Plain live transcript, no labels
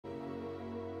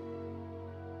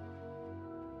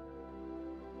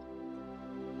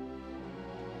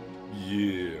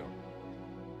Yeah.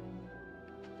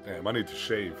 Damn, I need to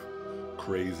shave.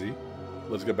 Crazy.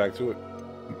 Let's get back to it.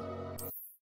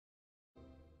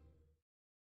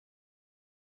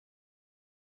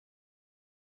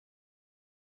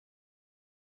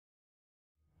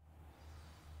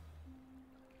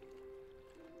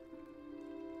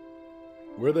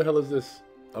 Where the hell is this?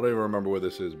 I don't even remember where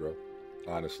this is, bro.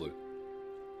 Honestly.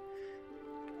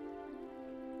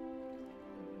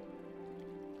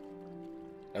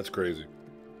 That's crazy.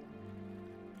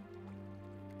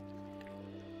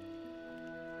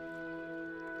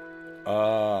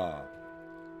 Ah.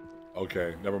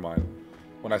 Okay, never mind.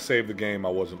 When I saved the game, I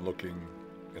wasn't looking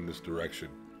in this direction.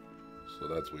 So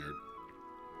that's weird.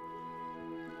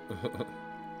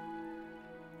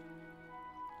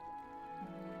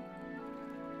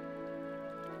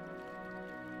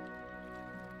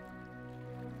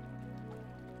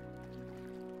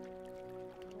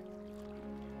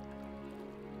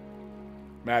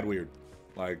 Mad weird.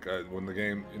 Like, when the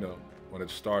game, you know, when it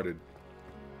started,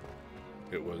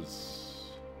 it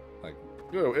was like,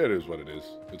 you know, it is what it is.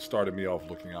 It started me off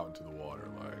looking out into the water,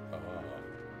 like,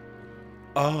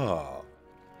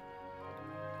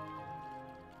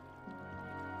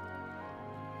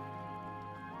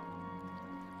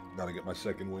 Gotta get my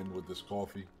second wind with this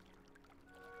coffee.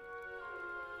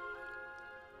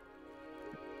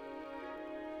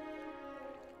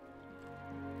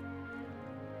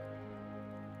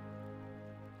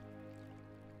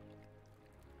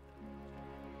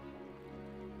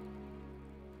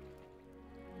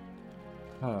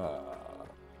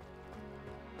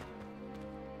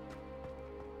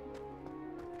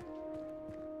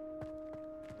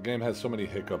 The game has so many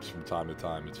hiccups from time to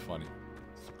time. It's funny.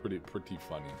 It's pretty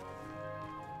funny.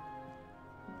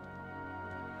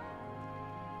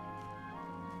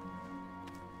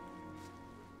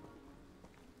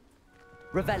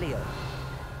 Revelio.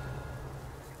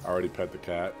 I already pet the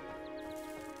cat.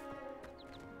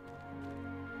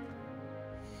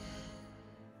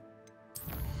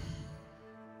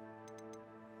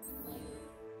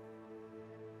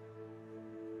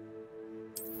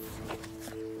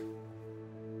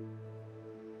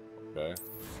 Okay.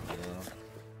 Yeah.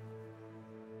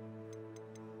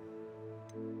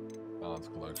 Balance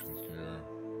collections here.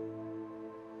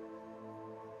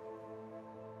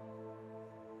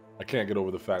 I can't get over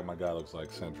the fact my guy looks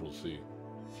like Central C.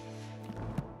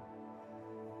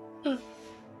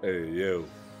 Hey, yo.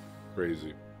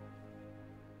 Crazy.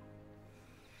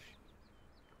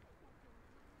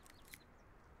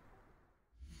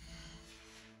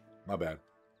 My bad.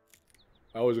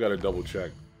 I always gotta double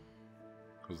check.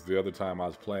 Because the other time I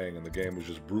was playing and the game was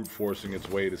just brute forcing its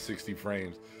way to 60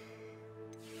 frames.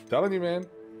 Telling you, man.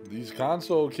 These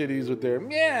console kiddies with their,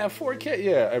 yeah, 4K.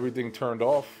 Yeah, everything turned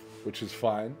off, which is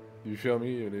fine. You feel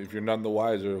me? And if you're none the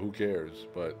wiser, who cares?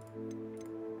 But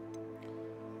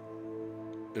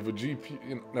if a GPU,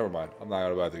 you know, never mind. I'm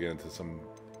not about to get into some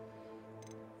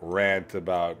rant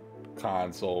about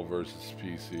console versus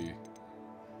PC.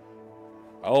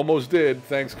 I almost did.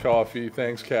 Thanks, coffee.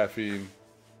 Thanks, caffeine.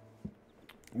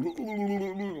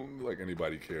 Like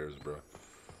anybody cares, bro.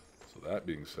 So that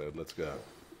being said, let's go.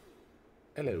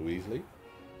 Hello, Weasley.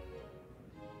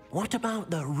 What about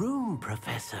the room,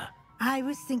 Professor? I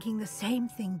was thinking the same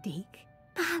thing, Deke.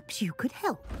 Perhaps you could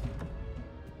help.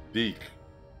 Deke.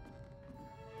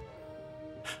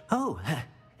 Oh,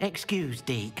 excuse,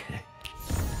 Deke.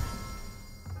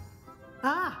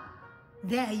 Ah,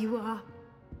 there you are.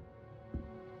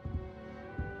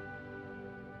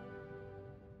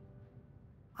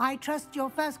 I trust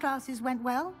your first classes went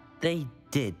well? They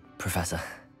did, Professor.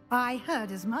 I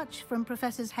heard as much from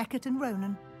Professors Hecat and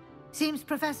Ronan. Seems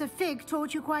Professor Fig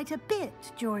taught you quite a bit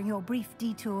during your brief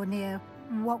detour near...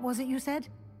 what was it you said?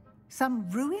 Some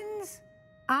ruins?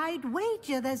 I'd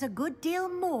wager there's a good deal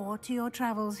more to your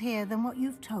travels here than what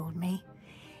you've told me.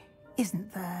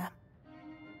 Isn't there?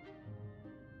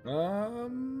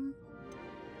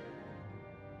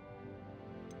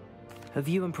 Have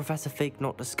you and Professor Fig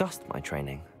not discussed my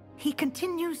training? He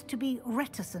continues to be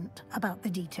reticent about the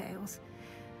details,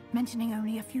 mentioning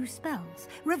only a few spells.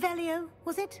 Revelio,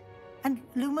 was it? And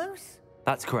Lumos?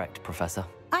 That's correct, Professor.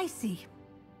 I see.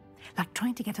 Like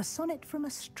trying to get a sonnet from a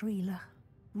streeler.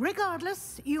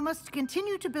 Regardless, you must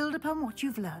continue to build upon what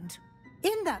you've learned.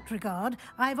 In that regard,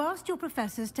 I've asked your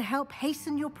professors to help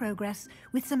hasten your progress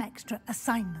with some extra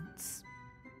assignments.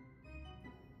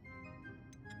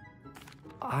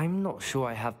 I'm not sure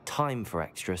I have time for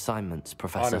extra assignments,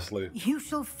 Professor. Honestly. You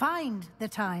shall find the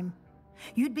time.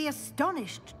 You'd be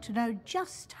astonished to know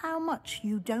just how much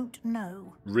you don't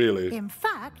know. Really? In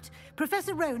fact,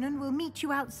 Professor Ronan will meet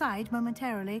you outside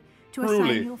momentarily to Truly.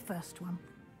 assign your first one.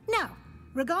 Now,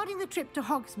 regarding the trip to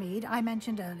Hogsmeade I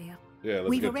mentioned earlier. Yeah, let's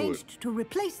We've get to it. arranged to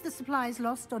replace the supplies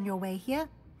lost on your way here,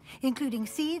 including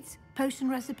seeds, potion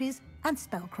recipes, and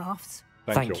spellcrafts.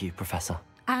 Thank you, Professor.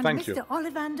 And Thank Mr. you.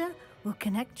 Ollivander will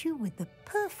connect you with the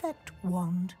perfect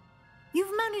wand.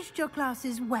 You've managed your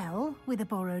classes well with a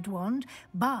borrowed wand,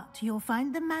 but you'll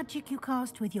find the magic you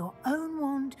cast with your own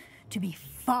wand to be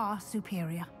far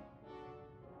superior.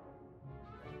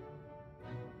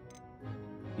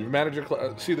 You've managed your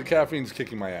class. See, the caffeine's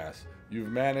kicking my ass.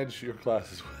 You've managed your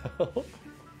classes well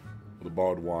with a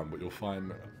borrowed wand, but you'll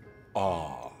find...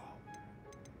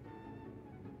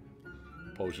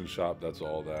 Potion shop, that's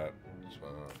all that.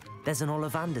 There's an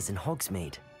Ollivander's in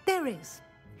Hogsmeade. There is.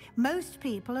 Most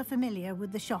people are familiar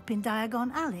with the shop in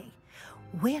Diagon Alley.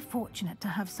 We're fortunate to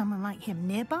have someone like him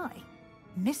nearby.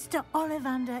 Mr.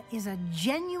 Ollivander is a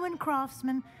genuine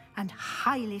craftsman and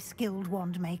highly skilled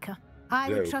wand maker. I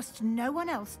would trust no one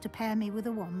else to pair me with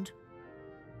a wand.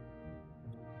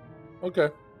 Okay.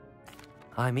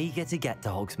 I'm eager to get to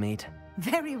Hogsmeade.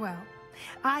 Very well.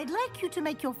 I'd like you to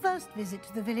make your first visit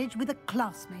to the village with a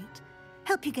classmate.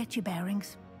 Help you get your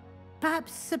bearings.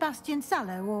 Perhaps Sebastian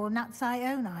Sallow or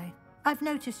ACCIO. I've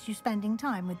noticed you spending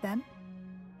time with them.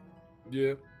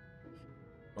 Yeah.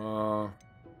 Do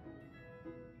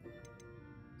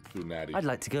Natty. I'd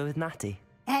like to go with Natty.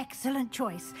 Excellent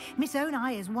choice. Miss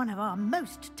Onai is one of our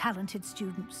most talented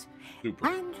students. Super.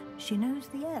 And she knows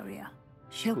the area.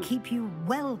 She'll keep you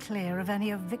well clear of any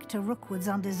of Victor Rookwood's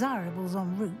undesirables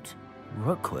en route.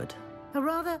 Rookwood? A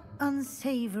rather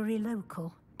unsavory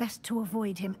local. Best to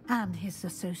avoid him and his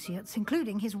associates,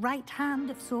 including his right hand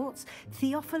of sorts,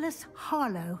 Theophilus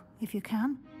Harlow, if you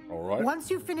can. All right. Once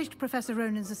you've finished Professor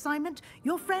Ronan's assignment,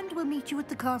 your friend will meet you at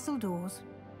the castle doors.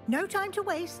 No time to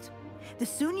waste. The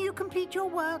sooner you complete your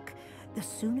work, the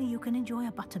sooner you can enjoy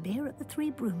a butterbeer at the Three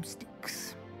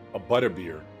Broomsticks. A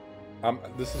butterbeer.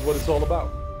 This is what it's all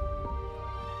about.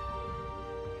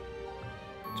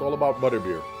 It's all about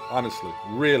butterbeer. Honestly.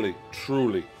 Really.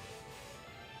 Truly.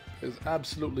 It's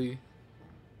absolutely...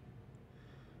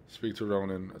 Speak to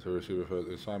Ronan to receive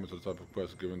the assignments of the type of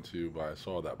quest given to you by... I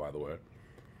saw that, by the way.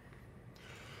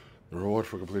 The reward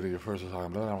for completing your first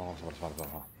assignment.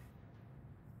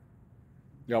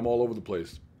 Yeah, I'm all over the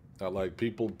place. Like,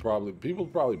 people probably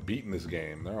beaten this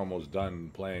game. They're almost done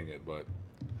playing it, but...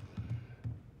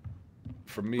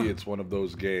 For me, it's one of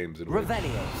those games in which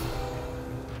Revelio.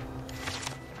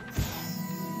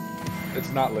 it's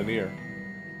not linear.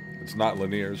 It's not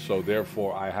linear, so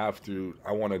therefore I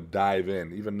want to dive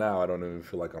in. Even now, I don't even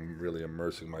feel like I'm really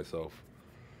immersing myself.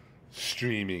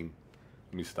 Streaming.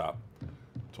 Let me stop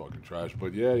talking trash.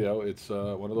 But yeah, it's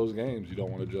one of those games. You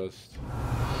don't want to just...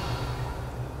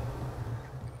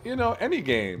 You know, any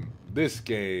game. This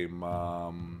game,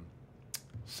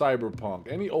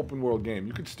 Cyberpunk, any open world game,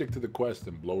 you can stick to the quest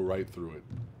and blow right through it.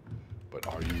 But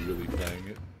are you really playing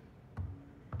it?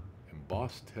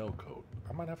 Embossed tailcoat.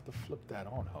 I might have to flip that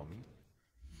on, homie.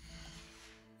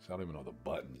 So I don't even know the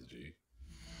buttons, G.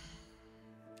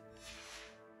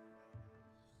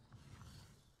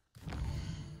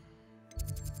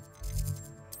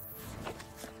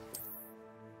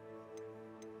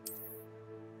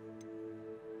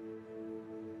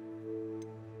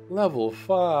 Level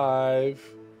 5.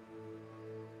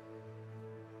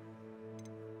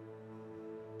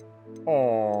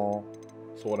 Oh.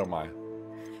 So what am I?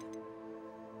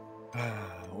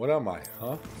 What am I,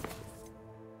 huh?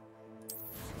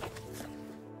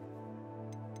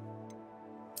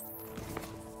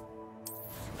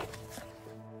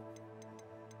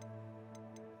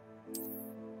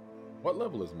 What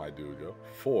level is my dude, yo?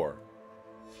 4.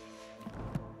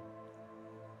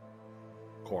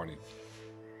 Corny.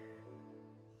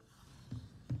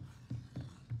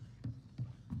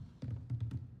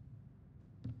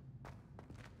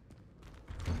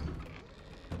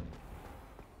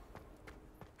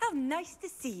 How nice to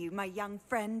see you, my young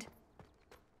friend.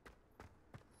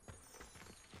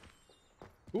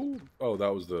 Ooh. Oh,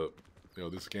 that was the... You know,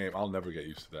 this game, I'll never get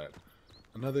used to that.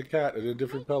 Another cat in a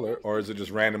different color, or is it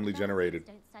just randomly generated?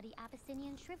 Don't study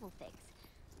Abyssinian shrivel figs.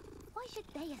 Why should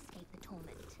they escape the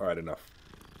torment? Alright, enough.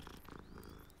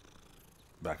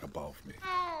 Back above me.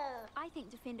 I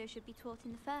think Defendo should be taught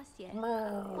in the first year.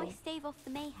 Why stave off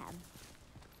the mayhem?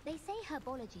 They say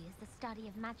herbology is the study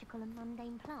of magical and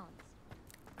mundane plants.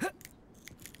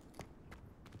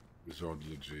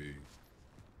 Wizardology.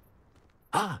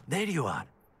 Ah, there you are.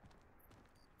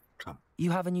 Come.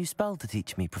 You have a new spell to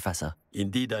teach me, Professor.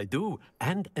 Indeed I do,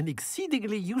 and an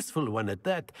exceedingly useful one at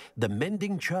that. The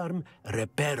mending charm,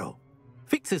 Reparo.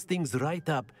 Fixes things right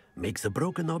up, makes a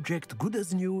broken object good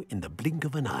as new in the blink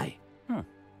of an eye.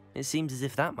 It seems as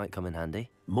if that might come in handy.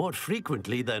 More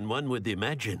frequently than one would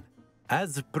imagine.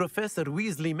 As Professor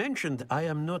Weasley mentioned, I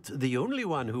am not the only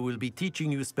one who will be teaching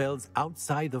you spells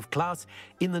outside of class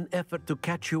in an effort to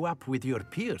catch you up with your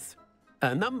peers.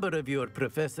 A number of your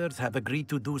professors have agreed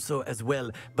to do so as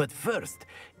well, but first,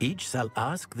 each shall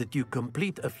ask that you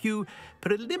complete a few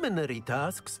preliminary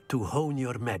tasks to hone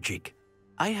your magic.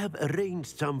 I have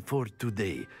arranged some for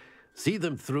today. See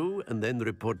them through and then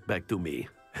report back to me.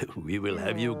 We will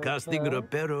have you casting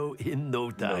Reparo in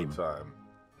no time. No time.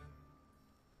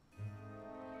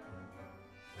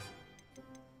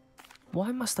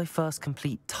 Why must I first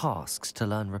complete tasks to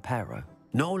learn Reparo?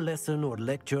 No lesson or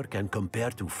lecture can compare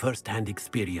to first-hand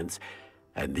experience,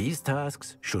 and these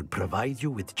tasks should provide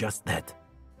you with just that.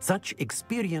 Such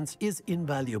experience is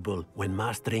invaluable when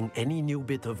mastering any new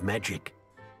bit of magic.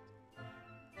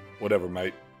 Whatever,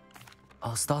 mate.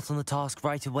 I'll start on the task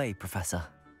right away, Professor.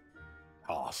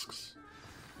 Tasks.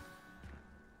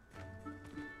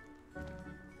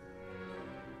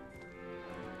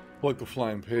 Like the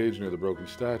flying page near the broken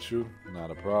statue. Not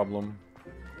a problem.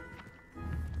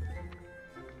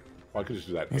 Oh, I could just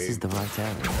do that. This is the right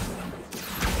area.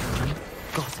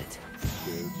 Got it.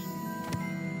 Good.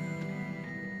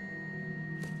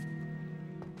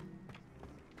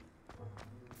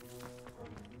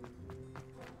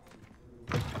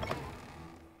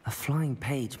 A flying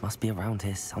page must be around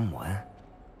here somewhere.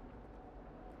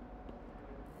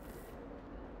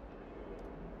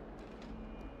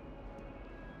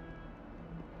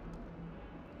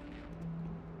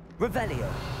 Revelio.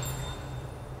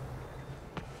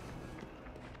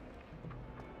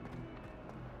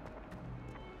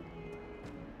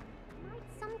 Might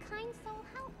some kind soul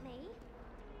help me?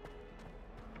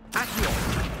 ACCIO.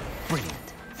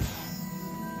 Brilliant.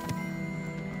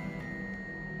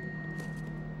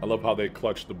 I love how they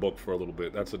clutch the book for a little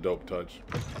bit. That's a dope touch.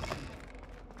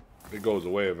 It goes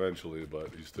away eventually,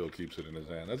 but he still keeps it in his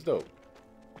hand. That's dope.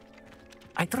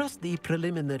 I trust the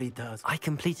preliminary task. I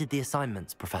completed the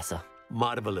assignments, Professor.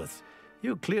 Marvelous.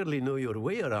 You clearly know your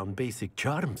way around basic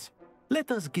charms.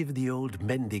 Let us give the old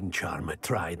mending charm a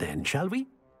try then, shall we?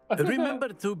 Remember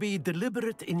to be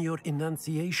deliberate in your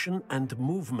enunciation and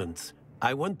movements.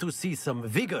 I want to see some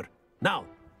vigor. Now,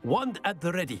 wand at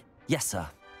the ready. Yes, sir.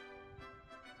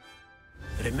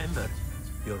 Remember,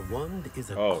 your wand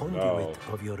is a Oh, conduit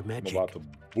no. of your I'm magic. about to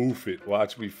boof it.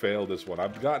 Watch me fail this one.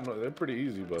 I've gotten... They're pretty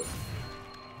easy, but...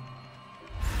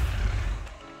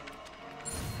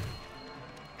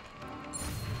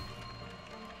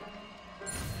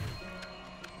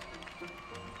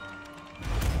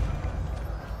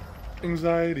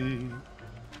 Anxiety.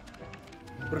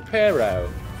 Reparo.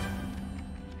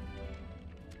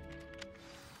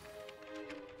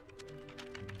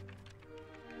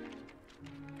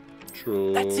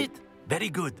 True. That's it. Very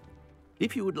good.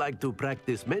 If you would like to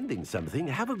practice mending something,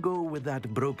 have a go with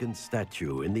that broken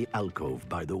statue in the alcove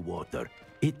by the water.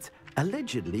 It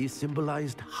allegedly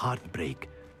symbolized heartbreak.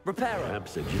 Reparo.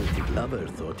 Perhaps a guilty lover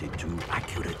thought it too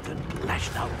accurate and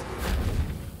lashed out.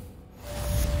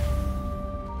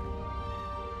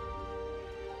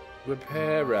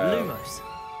 Reparo. Lumos.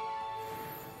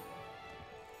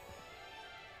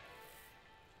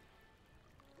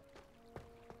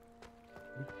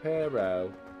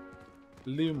 Reparo.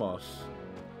 Lumos.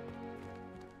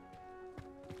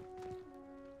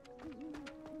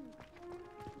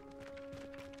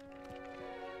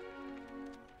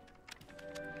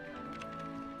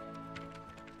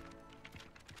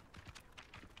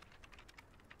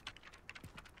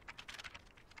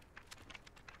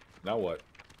 Now what?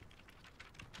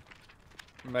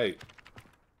 Mate.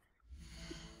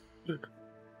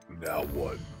 Now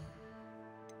what?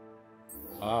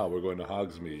 Ah, we're going to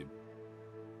Hogsmeade.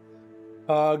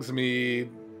 Hogsmeade.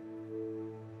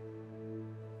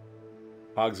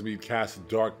 Hogsmeade casts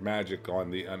dark magic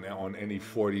on any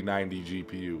 4090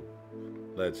 GPU.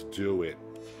 Let's do it.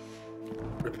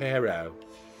 Reparo.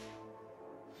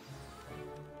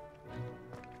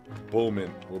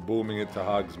 Booming. We're booming it to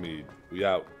Hogsmeade. We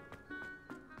out.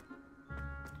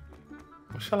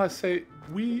 What shall I say?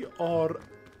 We are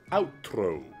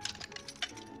outro.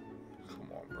 Come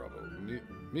on, brother.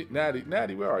 Meet Natty.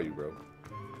 Natty, where are you, bro?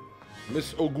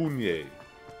 Miss Ogunye.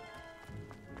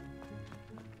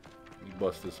 Let me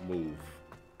bust this move.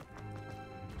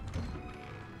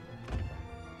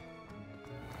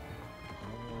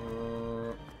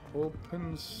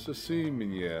 Open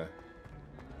sesame.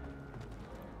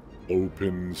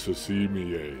 Open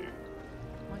sesame.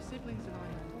 My siblings and I.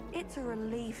 It's a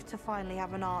relief to finally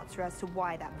have an answer as to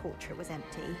why that portrait was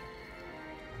empty.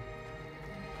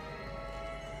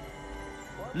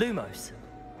 Lumos.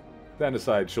 Stand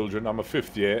aside, children. I'm a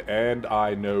 5th year, and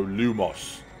I know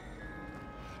Lumos.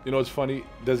 You know what's funny?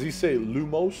 Does he say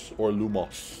Lumos or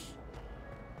Lumos?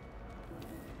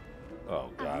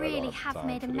 Oh, God, I really have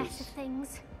made a mess of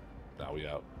things. Now we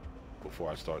out.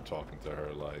 Before I start talking to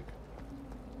her, like...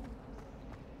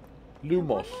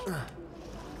 Lumos.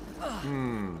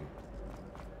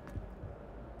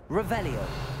 Revelio.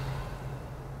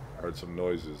 I heard some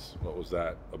noises. What was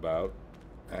that about?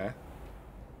 Eh?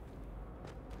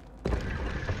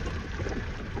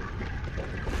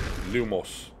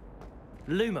 Lumos.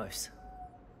 Lumos.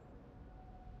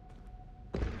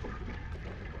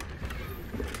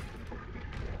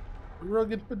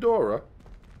 Rugged fedora.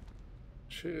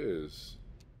 Cheers.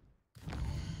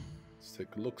 Let's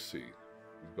take a look-see.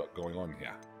 We've got going on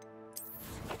here.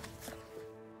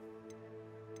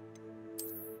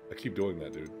 I keep doing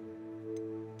that, dude.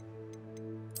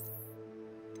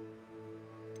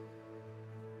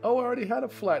 Oh, I already had a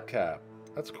flat cap.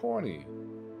 That's corny.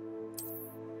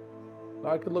 Now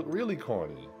I could look really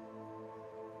corny.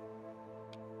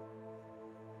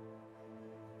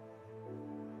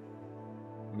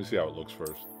 Let me see how it looks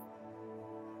first.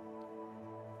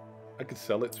 I could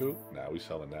sell it too. Nah, we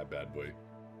selling that bad boy.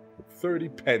 30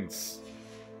 pence.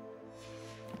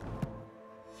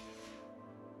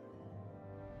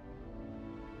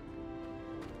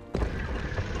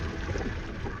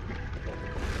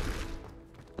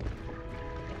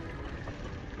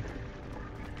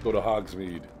 Go to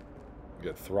Hogsmeade.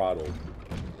 Get throttled.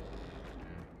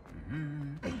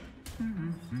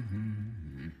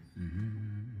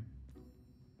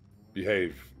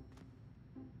 Behave.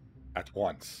 At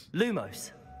once.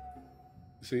 Lumos.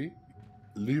 See?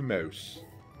 Lumos.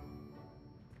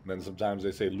 And then sometimes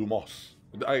they say Lumos.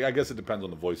 I guess it depends on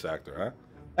the voice actor,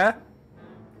 huh? Huh?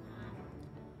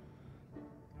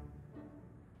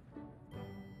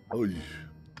 Oh,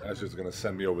 that's just gonna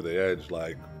send me over the edge,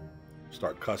 like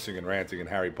start cussing and ranting in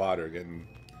Harry Potter, getting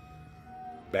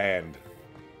banned.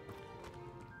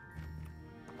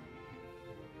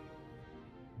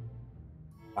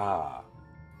 Ah.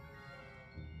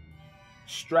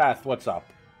 Strath, what's up?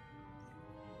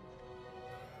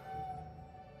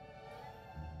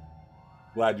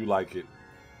 Glad you like it.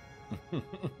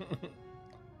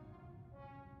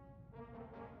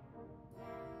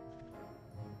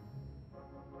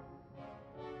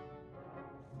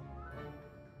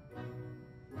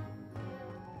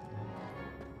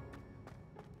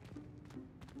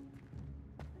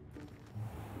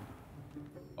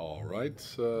 All right.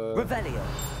 Revelio.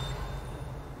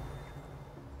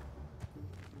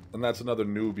 And that's another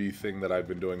newbie thing that I've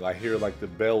been doing. I hear like the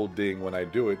bell ding when I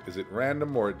do it. Is it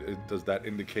random or does that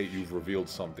indicate you've revealed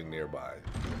something nearby?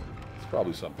 It's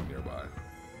probably something nearby.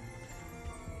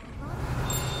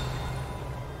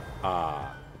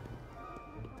 Ah.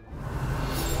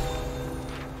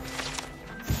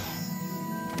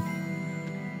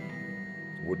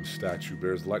 Wooden statue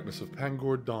bears the likeness of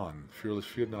Pangor Dawn, fearless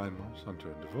feline mouse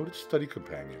hunter, devoted study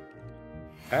companion.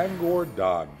 Pangor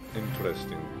Dawn.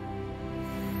 Interesting.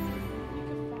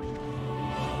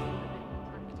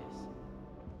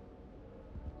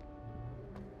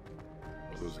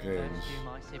 Those games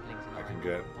I can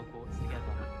get.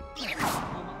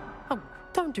 Oh,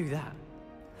 don't do that.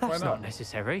 That's not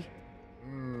necessary.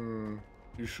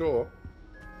 You sure?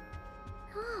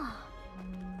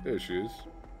 There she is.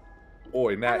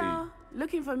 Oi, Natty. Hello.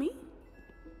 Looking for me?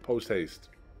 Post haste.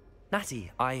 Natty,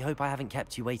 I hope I haven't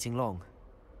kept you waiting long.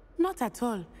 Not at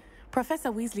all. Professor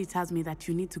Weasley tells me that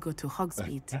you need to go to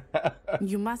Hogsmeade.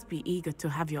 You must be eager to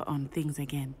have your own things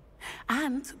again.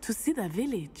 And to see the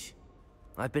village.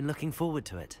 I've been looking forward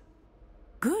to it.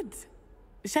 Good.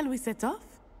 Shall we set off?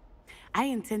 I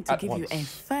intend to give you a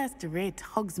first-rate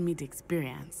Hogsmeade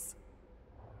experience.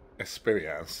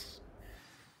 Experience?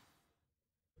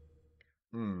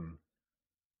 Let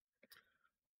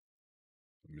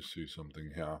me see something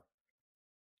here.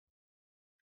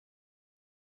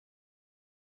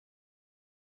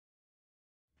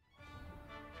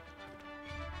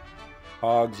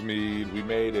 Hogsmeade, we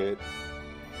made it.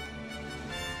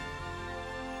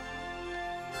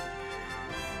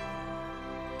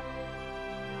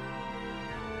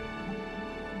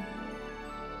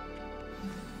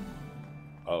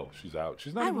 Oh, she's out.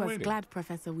 She's not even waiting. I was glad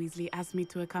Professor Weasley asked me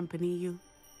to accompany you.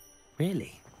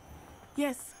 Really?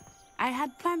 Yes. I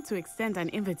had planned to extend an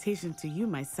invitation to you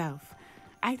myself.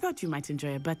 I thought you might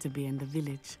enjoy a butterbeer in the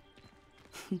village.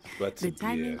 The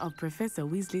timing of Professor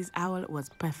Weasley's owl was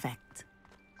perfect.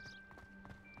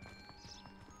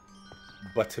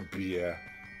 Butterbeer.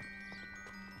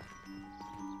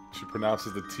 She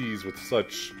pronounces the T's with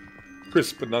such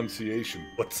crisp pronunciation.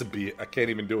 Butterbeer. I can't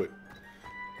even do it.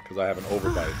 because I have an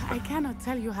overbite. I cannot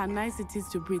tell you how nice it is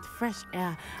to breathe fresh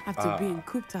air after being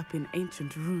cooped up in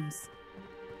ancient rooms.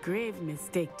 Grave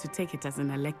mistake to take it as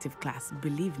an elective class,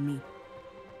 believe me.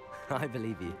 I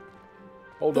believe you.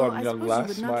 Hold Though on, young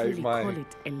lass. You would not really call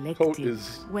it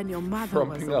elective when your mother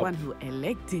was the one who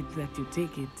elected that you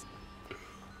take it.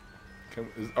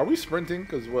 Are we sprinting?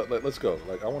 Because let's go.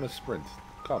 Like, I want to sprint.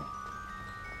 Come.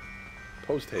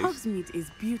 Post haste. Hogsmeade is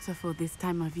beautiful this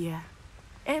time of year.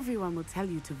 Everyone will tell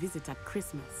you to visit at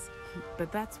Christmas.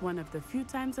 But that's one of the few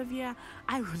times of year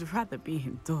I would rather be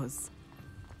indoors.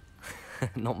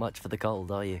 Not much for the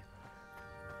cold, are you?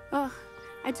 Oh,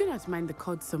 I do not mind the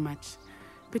cold so much.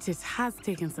 But it has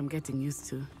taken some getting used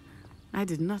to. I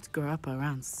did not grow up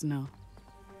around snow.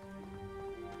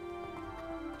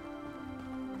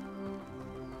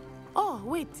 Oh,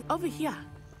 wait, over here.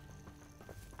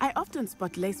 I often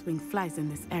spot lacewing flies in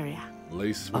this area.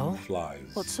 Lacewing flies?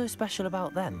 What's so special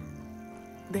about them?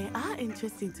 They are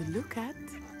interesting to look at.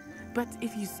 But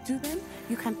if you stew them,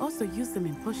 you can also use them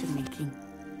in potion making.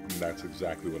 That's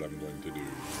exactly what I'm going to do.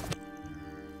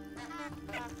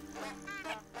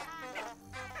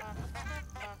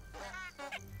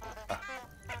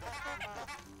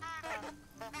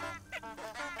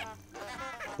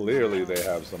 Clearly they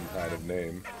have some kind of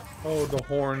name. Oh, the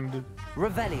horned...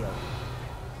 Revelio.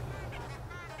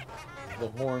 The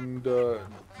horned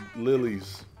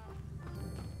lilies.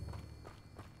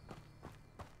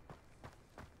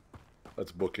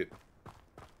 Let's book it.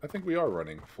 I think we are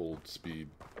running full speed.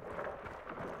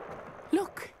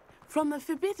 Look! From the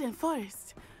Forbidden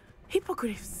Forest.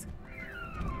 Hippogriffs.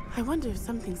 I wonder if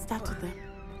something started them.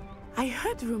 I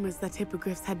heard rumors that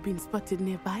hippogriffs had been spotted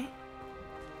nearby.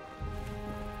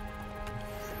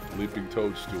 Leaping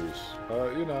toadstools.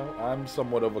 You know, I'm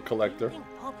somewhat of a collector.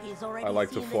 I like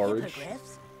to forage.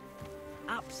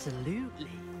 Absolutely.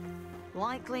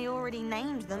 Likely already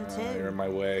named them too. You're in my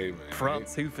way, man.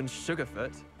 Franzhoof and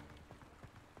Sugarfoot.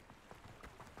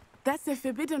 That's the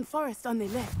Forbidden Forest on the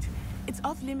left. It's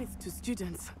off limits to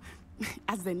students,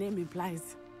 as the name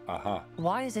implies.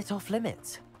 Why is it off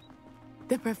limits?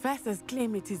 The professors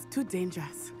claim it is too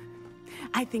dangerous.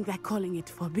 I think that calling it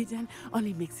forbidden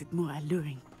only makes it more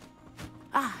alluring.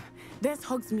 Ah, there's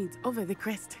Hogsmeade over the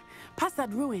crest. Past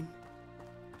that ruin.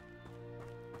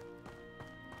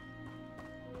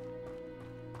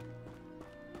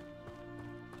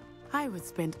 I would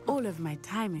spend all of my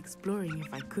time exploring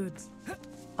if I could.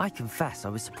 I confess I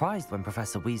was surprised when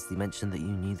Professor Weasley mentioned that you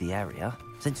knew the area,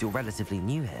 since you're relatively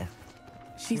new here.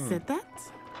 She said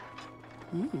that?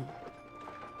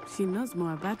 She knows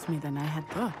more about me than I had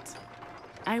thought.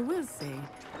 I will say,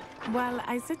 while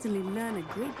I certainly learn a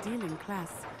great deal in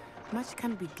class, much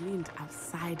can be gleaned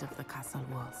outside of the castle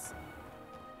walls.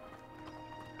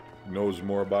 Knows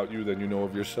more about you than you know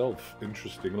of yourself,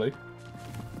 interestingly.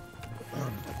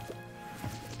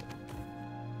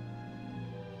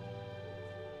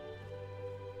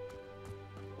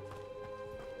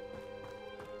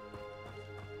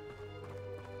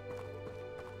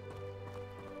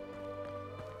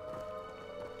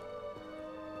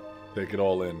 Take it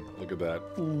all in. Look at that.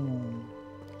 Ooh.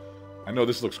 I know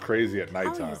this looks crazy at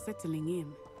nighttime. How are you settling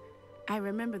in? I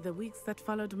remember the weeks that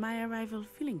followed my arrival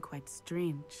feeling quite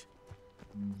strange.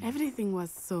 Everything was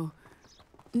so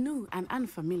new and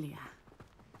unfamiliar.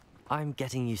 I'm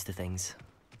getting used to things.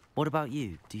 What about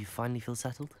you? Do you finally feel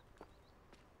settled?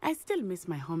 I still miss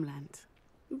my homeland.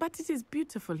 But it is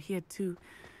beautiful here too.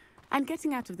 And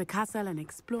getting out of the castle and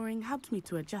exploring helped me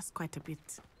to adjust quite a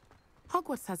bit.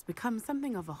 Hogwarts has become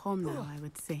something of a home now, I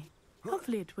would say.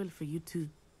 Hopefully it will for you too.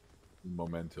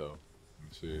 Memento.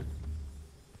 Let's see.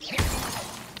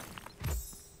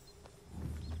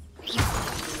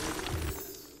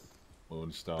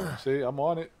 Moonstone. See, I'm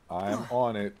on it. I'm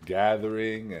on it.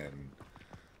 Gathering, and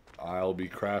I'll be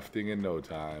crafting in no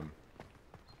time.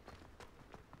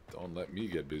 Don't let me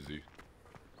get busy.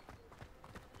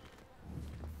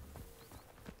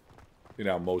 You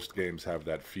know, most games have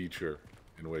that feature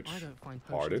in which... I don't find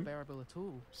potions bearable at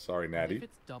all. Sorry, Natty. If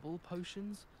it's double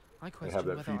potions, I they question have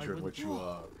that whether feature I in which would...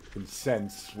 you can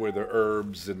sense where the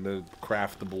herbs and the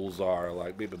craftables are.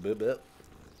 Like, beep, beep, beep, beep.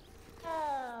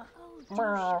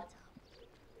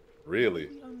 Really? Are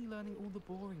we only learning all the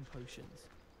boring potions?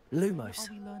 Lumos.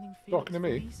 Are we learning Talking to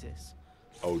me. Thesis?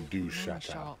 Oh, do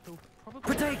shut up.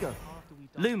 Protego.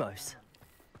 Lumos.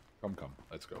 Come, come.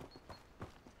 Let's go.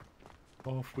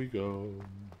 Off we go.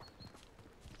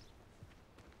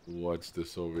 What's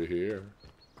this over here?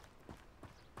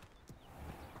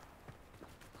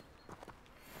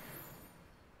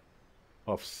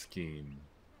 Off scheme.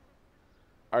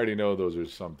 I already know those are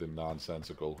something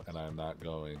nonsensical, and I'm not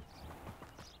going.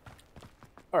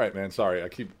 All right, man. Sorry, I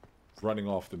keep running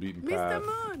off the beaten path.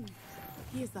 Mr. Moon!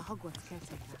 He is the Hogwarts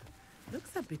caretaker.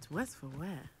 Looks a bit worse for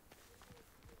wear.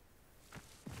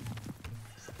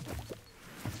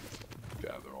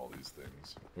 Gather all these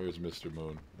things. Where's Mr.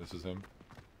 Moon? This is him?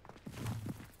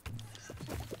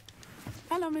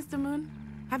 Hello, Mr. Moon.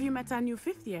 Have you met our new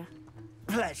 5th year?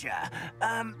 Pleasure.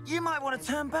 You might want to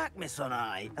turn back, Miss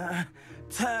Onai.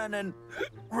 Turn and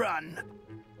run.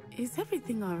 Is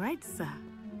everything all right, sir?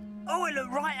 Oh, it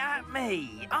looked right at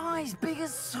me. Eyes big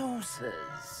as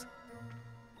saucers.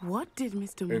 What did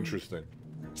Mr. Moon... Interesting.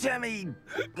 Jemmy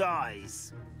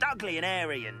guys. Ugly and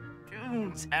airy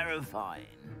and terrifying.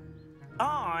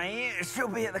 I shall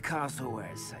be at the castle where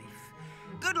it's safe.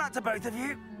 Good luck to both of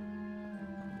you.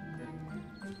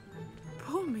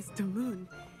 Poor Mr. Moon.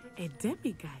 A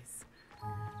demi-guise.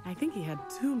 I think he had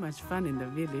too much fun in the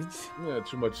village. Yeah,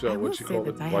 too much, I will what you say call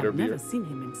that it, I have butterbeer. never seen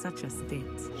him in such a state.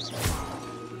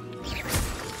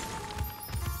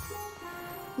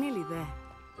 Nearly there.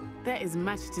 There is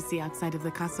much to see outside of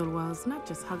the castle walls, not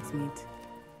just Hogsmeade.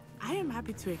 I am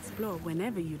happy to explore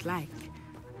whenever you'd like.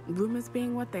 Rumors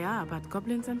being what they are about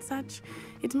goblins and such,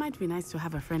 it might be nice to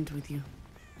have a friend with you.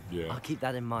 Yeah. I'll keep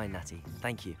that in mind, Natty.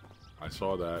 Thank you. I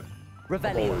saw that.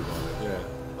 Revelio. Always on it. Yeah,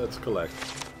 let's collect.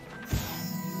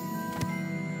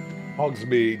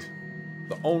 Hogsmeade,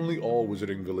 the only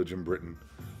all-wizarding village in Britain.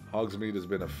 Hogsmeade has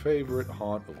been a favorite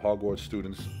haunt of Hogwarts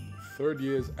students 3rd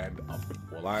years and up.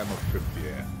 Well, I am a 5th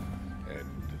year,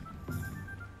 and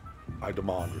I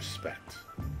demand respect.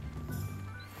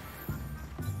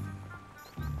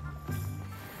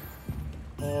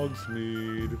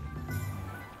 Hogsmeade.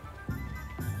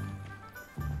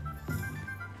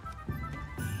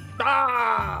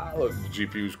 Ah! Look, the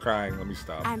GPU's crying. Let me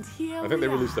stop. And here I think they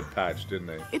we released a are. patch, didn't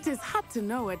they? It is hard to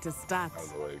know where to start. By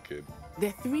the way, kid.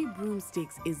 The 3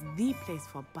 Broomsticks is the place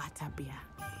for butterbeer.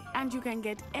 And you can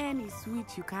get any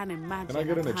sweet you can imagine. Can I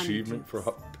get an at achievement Honeydukes.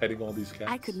 for petting all these cats?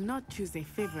 I could not choose a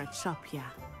favorite shop here.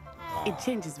 It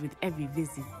changes with every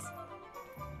visit.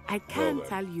 I can then.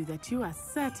 tell you that you are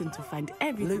certain to find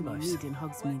everything Lumos. you need in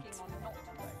Hogsmeade.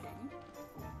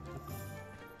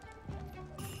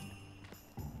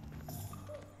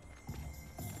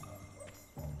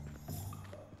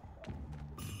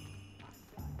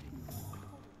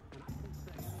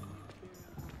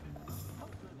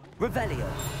 Revelio.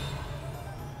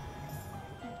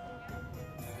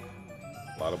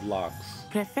 A lot of locks.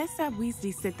 Professor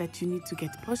Weasley said that you need to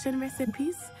get potion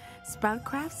recipes,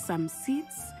 spellcraft, some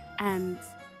seeds, and...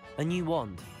 A new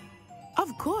wand.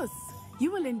 Of course!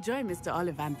 You will enjoy Mr.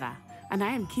 Ollivander, and I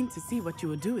am keen to see what you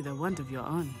will do with a wand of your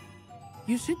own.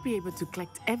 You should be able to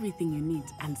collect everything you need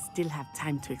and still have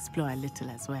time to explore a little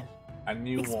as well. A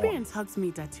new wand. Experience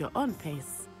Hogsmeade at your own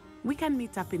pace. We can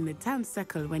meet up in the town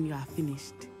circle when you are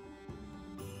finished.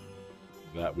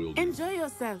 That will do. Enjoy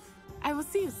yourself. I will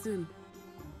see you soon.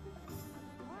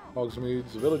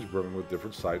 Hogsmeade's a village brimming with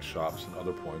different side shops and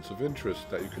other points of interest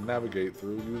that you can navigate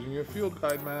through using your field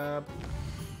guide map.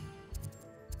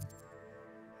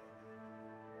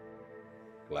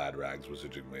 Glad rags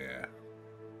wizarding wear.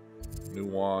 New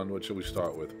wand. What shall we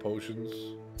start with? Potions,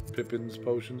 Pippins,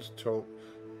 potions,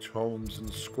 tomes and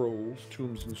scrolls,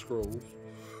 tombs and scrolls.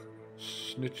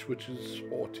 Snitch witches,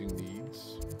 sporting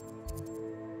needs.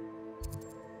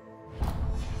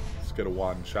 Let's get a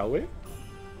wand, shall we?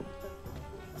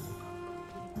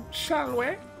 Shall we?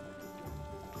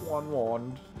 One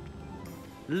wand.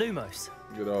 Lumos.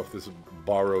 Get off this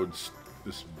borrowed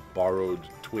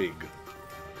twig.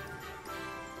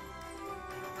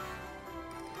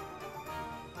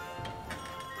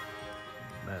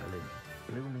 Merlin,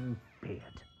 blooming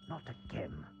beard, not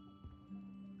again.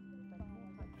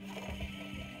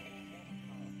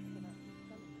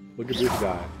 Look at this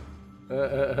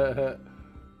guy.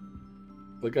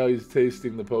 Look how he's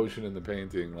tasting the potion in the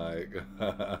painting. Like,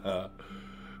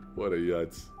 what a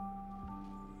yutz.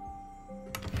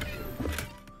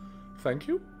 Thank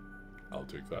you. I'll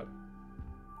take that.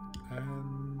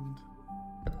 And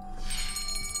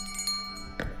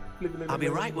I'll be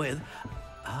right with...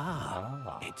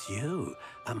 It's you.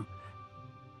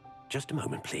 Just a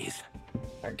moment, please.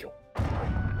 Thank you.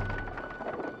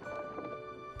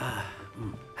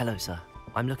 Hello, sir.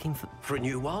 I'm looking for... For a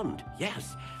new wand,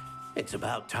 yes. It's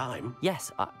about time.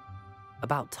 Yes,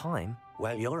 about time.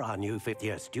 Well, you're our new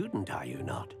 5th-year student, are you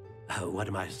not? Oh, what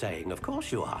am I saying? Of course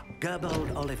you are.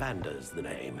 Gerbold Ollivander's the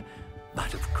name.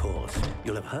 But of course,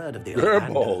 you'll have heard of the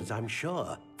Gerbold. Ollivanders, I'm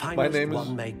sure. My name is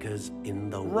wand makers in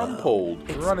the Rumpold. world.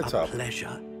 It's Run it a up.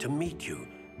 pleasure to meet you,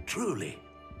 truly.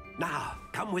 Now,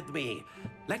 come with me.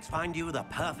 Let's find you the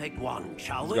perfect wand,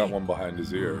 shall He's we? got one behind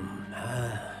his ear.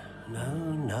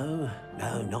 No,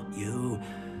 not you.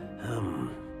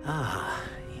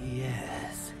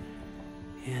 Yes.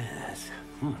 Yes.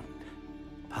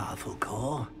 Powerful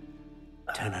core.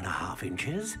 10.5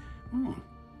 inches.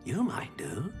 You might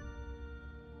do.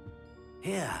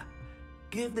 Here,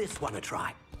 give this one a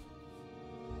try.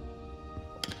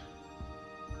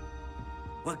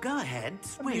 Well, go ahead,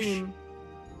 swish.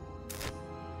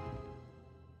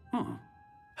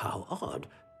 How odd.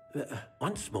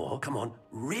 Once more, come on,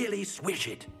 really swish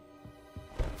it.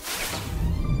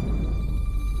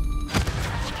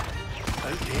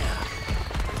 Oh dear.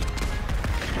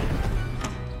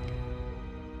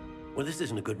 Well, this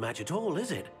isn't a good match at all,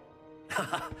 is it?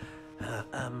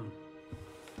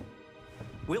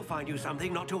 We'll find you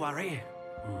something, not to worry.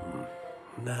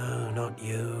 No, not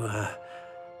you.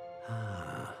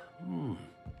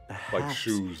 Like Perhaps.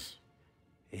 shoes.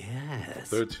 Yes.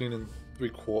 13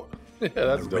 3/4. Yeah,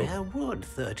 that's dope. Rare wood,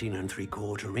 13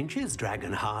 3/4 inches,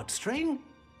 dragon heartstring.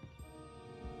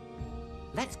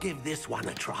 Let's give this one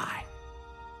a try.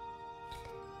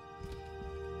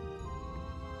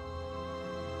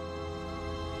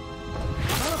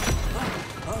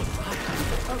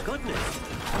 Oh, goodness.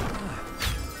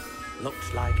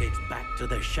 Looks like it's back to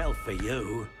the shelf for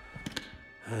you.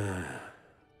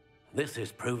 This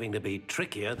is proving to be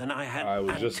trickier than I had I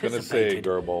was just gonna anticipated. say,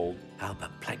 Gerbold. How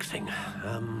perplexing.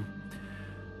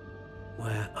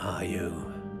 Where are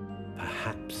you?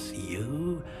 Perhaps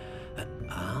you?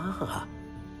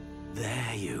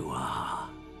 There you are.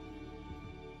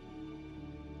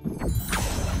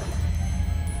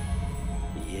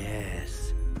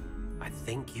 Yes, I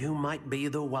think you might be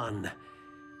the one.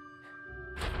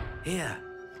 Here,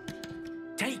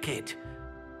 take it.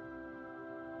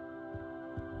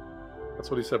 That's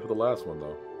what he said for the last one,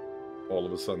 though. All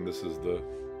of a sudden, this is the...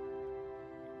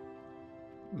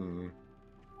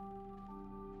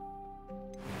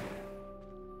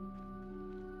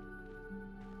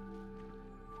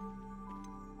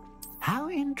 How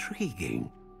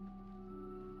intriguing.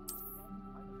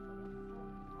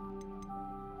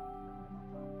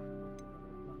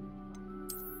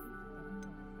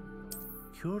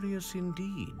 Curious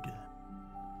indeed.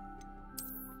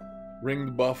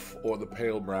 Ringed buff or the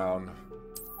pale brown.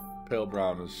 Pale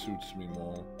brown suits me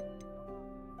more.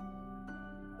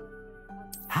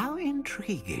 How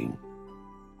intriguing.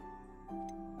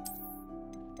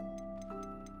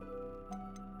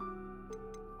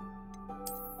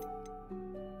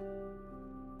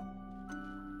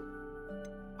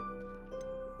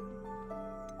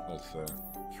 Let's see.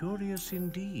 Curious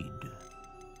indeed.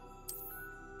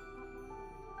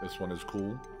 This one is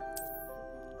cool.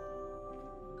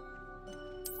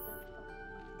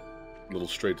 A little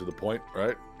straight to the point,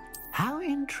 right? How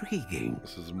intriguing.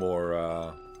 This is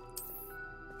more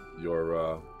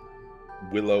your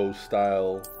Willow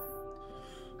style.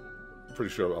 Pretty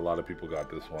sure a lot of people got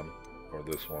this one or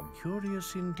this one.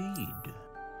 Curious indeed.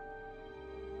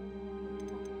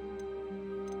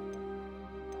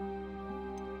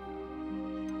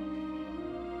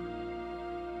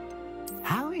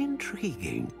 How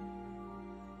intriguing.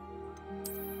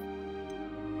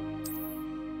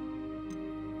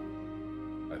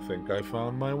 I think I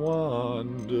found my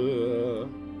wand.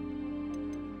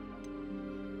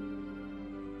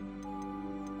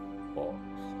 Pause.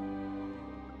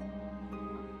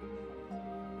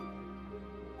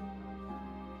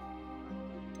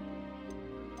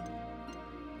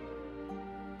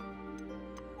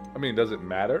 I mean, does it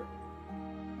matter?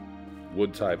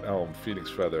 Wood type, elm, phoenix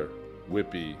feather,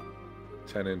 whippy,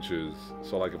 10 inches.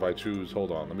 So like if I choose,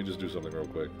 hold on, let me just do something real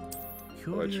quick. If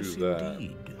I choose that.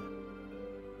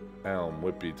 Elm,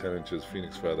 whippy, 10 inches,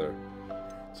 phoenix feather.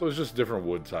 So it's just different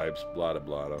wood types, blah, blah,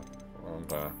 blah.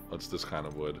 Okay, that's this kind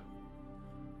of wood.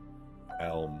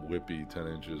 Elm, whippy, 10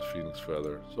 inches, phoenix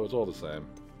feather. So it's all the same.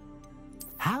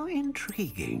 How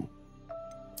intriguing.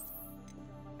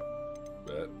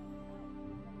 Bet.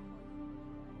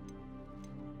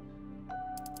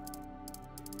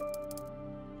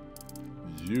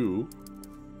 You,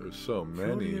 there's so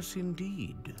many. Curious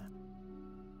indeed.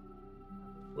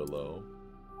 Willow.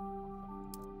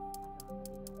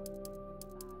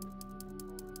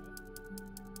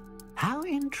 How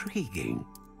intriguing.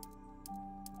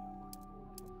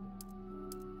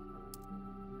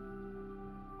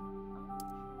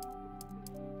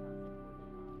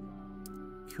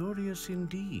 Curious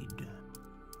indeed.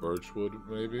 Birchwood,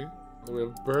 maybe? Oh, we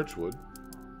have birchwood.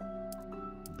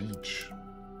 Beech.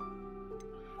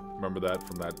 Remember that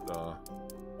from that,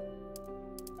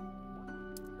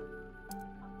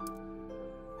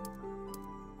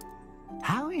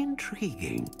 How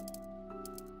intriguing.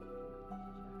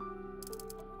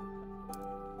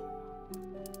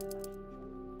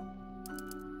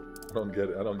 don't get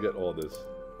it. I don't get all this.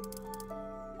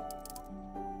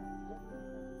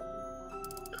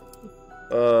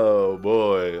 Oh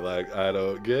boy, like I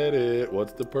don't get it.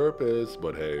 What's the purpose?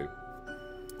 But hey.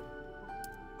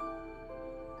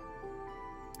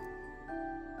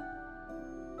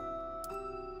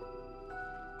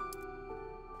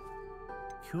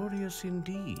 Curious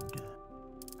indeed.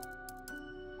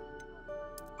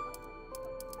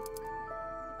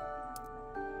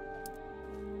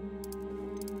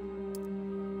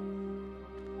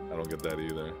 I don't get that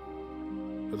either.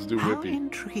 Let's do How Whippy.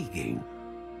 intriguing.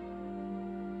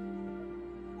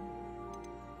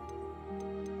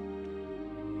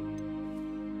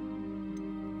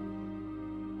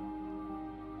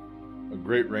 A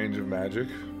great range of magic.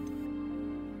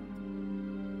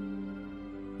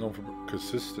 Known for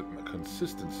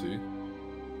consistency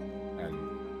and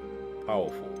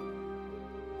powerful.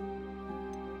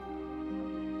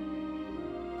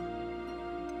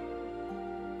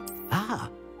 Ah,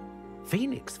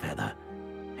 phoenix feather.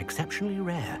 Exceptionally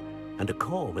rare, and a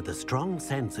core with a strong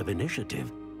sense of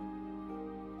initiative.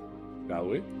 Shall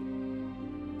we?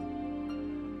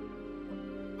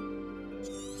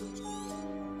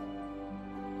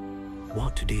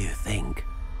 What do you think?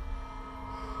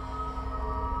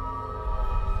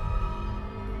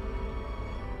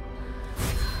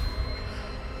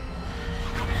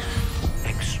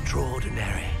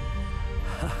 Extraordinary.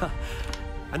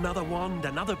 Another wand,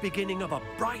 another beginning of a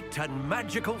bright and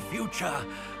magical future.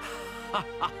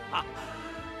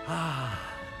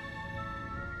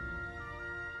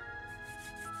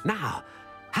 Now,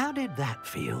 how did that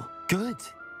feel? Good.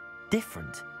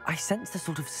 Different. I sensed a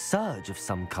sort of surge of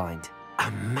some kind.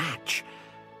 A match.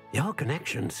 Your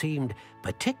connection seemed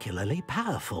particularly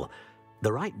powerful.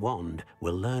 The right wand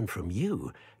will learn from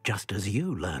you, just as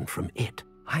you learn from it.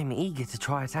 I'm eager to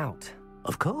try it out.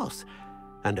 Of course.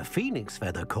 And a phoenix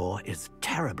feather core is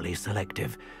terribly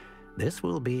selective. This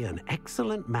will be an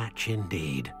excellent match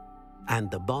indeed. And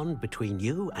the bond between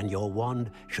you and your wand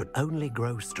should only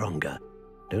grow stronger.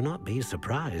 Do not be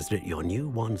surprised at your new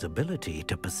wand's ability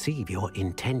to perceive your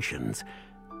intentions,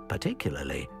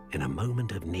 particularly in a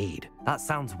moment of need. That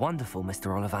sounds wonderful,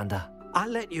 Mr. Ollivander. I'll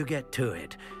let you get to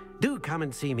it. Do come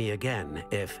and see me again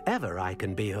if ever I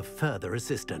can be of further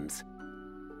assistance.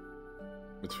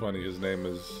 It's funny, his name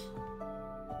is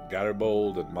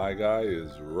Garibold and my guy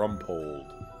is Rumpold.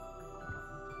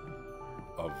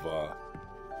 Of, I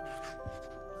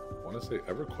want to say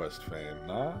EverQuest fame.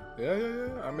 Nah? Yeah.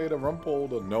 I made a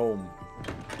Rumpold a gnome.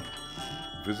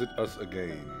 Visit us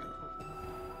again.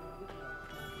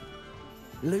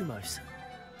 Lumos.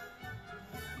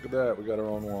 Look at that, we got our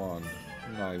own wand.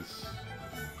 Nice.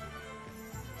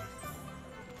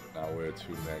 Now where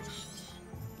to next?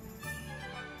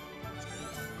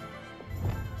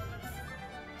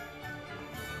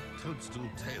 Toadstool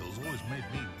tales always made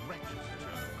me wretched at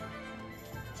her.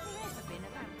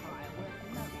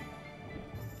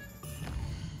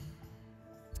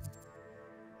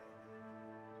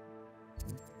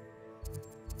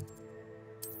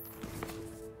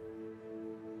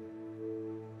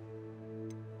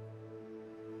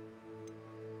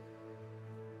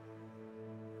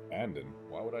 Abandon?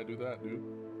 Why would I do that, dude?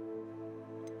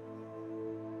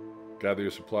 Gather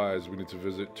your supplies. We need to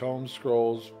visit tomes,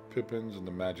 scrolls, pippins, and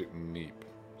the magic neep.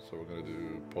 So we're gonna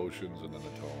do potions and then the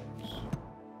tomes.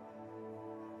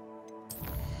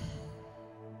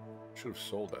 Should have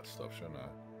sold that stuff, shouldn't I?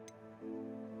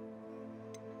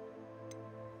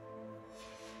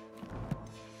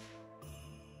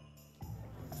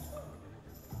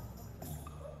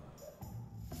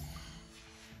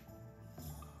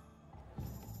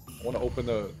 I want to open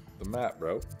the map,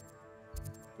 bro.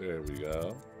 There we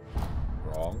go.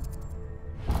 Wrong.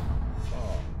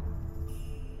 Oh.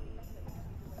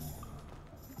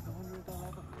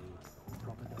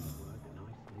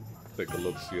 Take a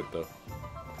look, see it though.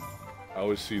 I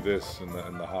always see this in the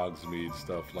Hogsmeade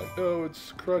stuff, like, oh,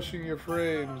 it's crushing your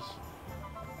frames.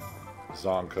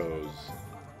 Zonkos.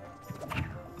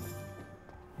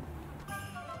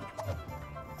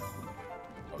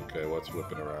 Okay, what's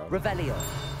whipping around? Revelio.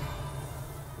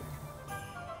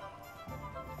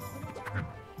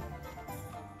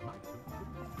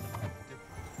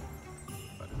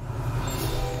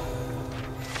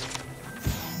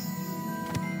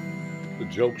 The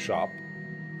joke shop.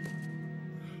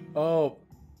 Oh,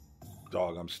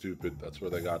 dog, I'm stupid. That's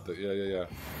where they got the yeah.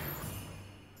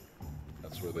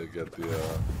 That's where they get the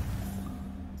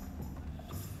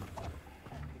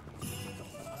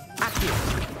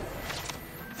ACCIO.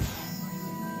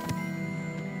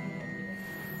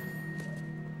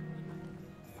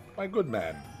 My good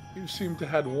man, you seem to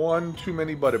had one too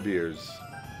many butterbeers.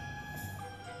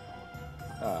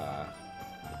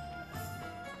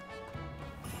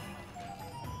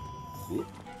 Whoop,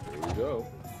 there we go.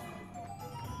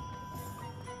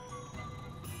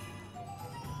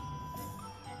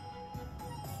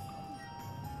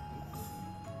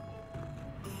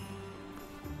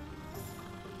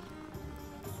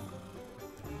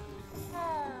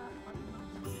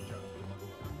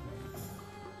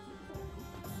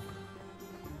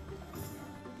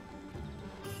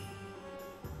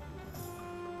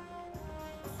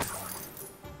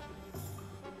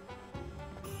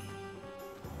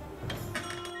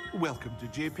 Welcome to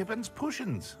J. Pippin's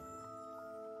Potions.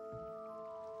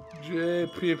 J.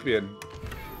 Pippin.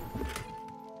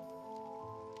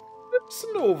 It's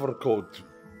an overcoat.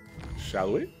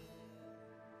 Shall we?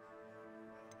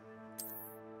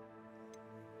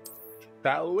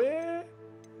 Shall we?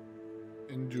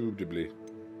 Indubitably.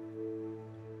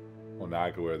 Oh, now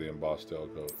I can wear the embossed tail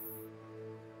coat.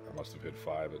 I must have hit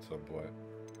 5 at some point.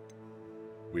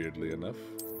 Weirdly enough.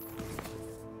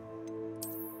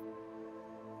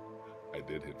 I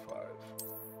did hit 5.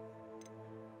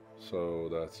 So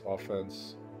that's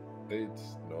offense 8,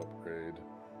 no upgrade.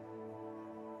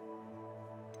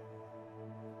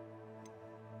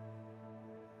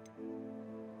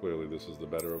 Clearly this is the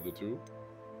better of the two.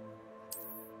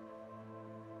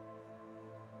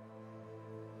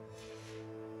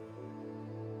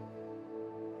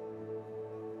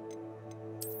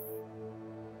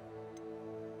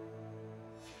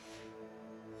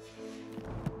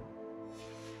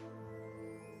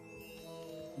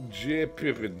 J.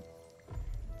 Pippin.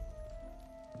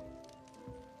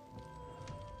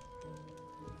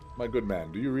 My good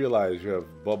man, do you realize you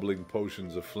have bubbling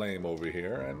potions of flame over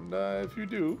here? And if you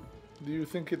do you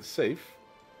think it's safe?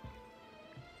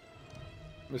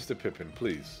 Mr. Pippin,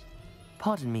 please.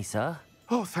 Pardon me, sir.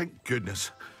 Oh, thank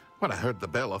goodness. When I heard the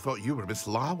bell, I thought you were Miss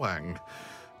Lawang.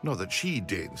 Not that she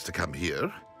deigns to come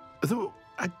here. Though,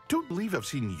 I don't believe I've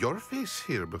seen your face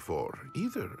here before,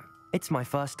 either. It's my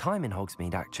first time in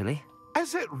Hogsmeade, actually.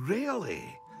 Is it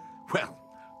really? Well,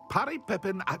 Parry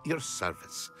Pippin at your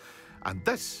service. And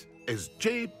this is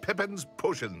J. Pippin's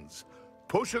Potions.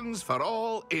 Potions for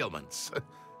all ailments.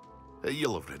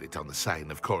 You'll have read it on the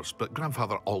sign, of course, but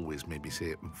Grandfather always made me say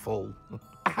it in full.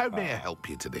 How may I help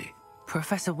you today?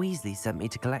 Professor Weasley sent me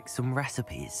to collect some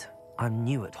recipes. I'm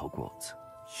new at Hogwarts.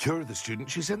 You're the student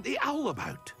she sent the owl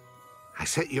about. I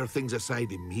set your things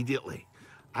aside immediately.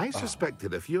 I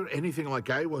suspected if you're anything like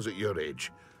I was at your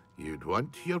age, you'd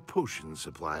want your potion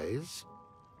supplies.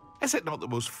 Is it not the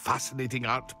most fascinating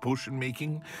art, potion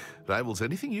making? Rivals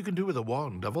anything you can do with a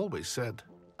wand, I've always said.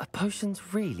 Are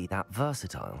potions really that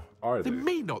versatile? Are they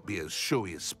may not be as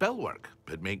showy as spellwork,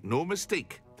 but make no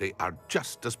mistake, they are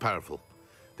just as powerful.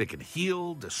 They can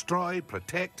heal, destroy,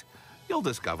 protect. You'll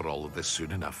discover all of this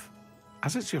soon enough.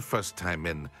 As it's your first time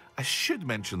in, I should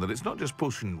mention that it's not just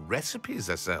potion recipes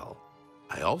I sell.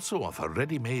 I also offer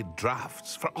ready-made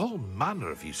drafts for all manner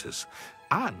of uses,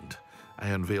 and I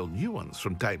unveil new ones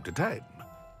from time to time.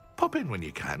 Pop in when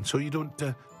you can so you don't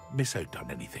miss out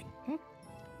on anything.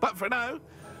 But for now,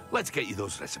 let's get you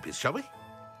those recipes, shall we?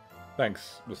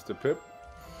 Thanks, Mr. Pip.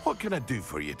 What can I do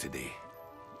for you today?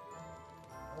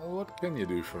 Well, what can you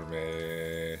do for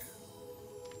me?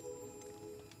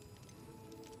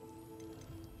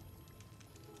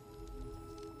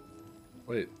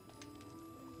 Wait.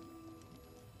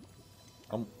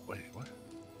 Wait, what?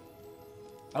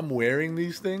 I'm wearing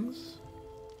these things?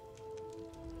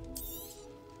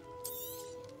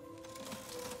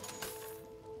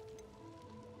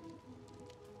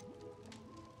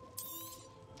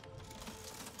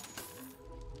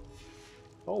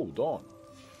 Hold on.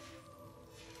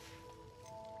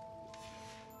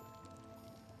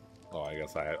 Oh, I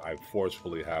guess I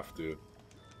forcefully have to.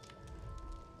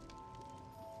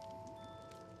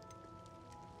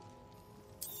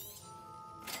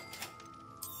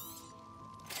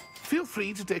 Feel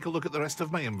free to take a look at the rest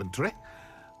of my inventory,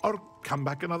 or come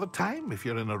back another time if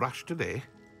you're in a rush today.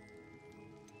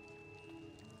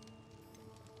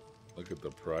 Look at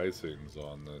the pricings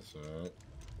on this, huh?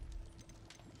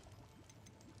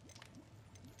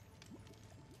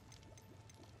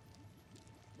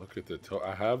 Look at the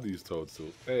I have these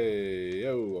toadstools. Hey,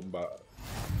 yo, I'm about...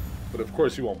 But of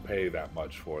course you won't pay that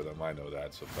much for them. I know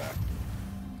that's a fact.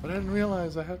 But I didn't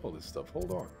realize I had all this stuff.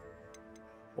 Hold on.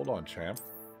 Hold on, champ.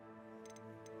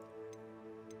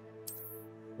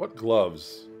 What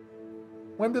gloves?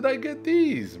 When did I get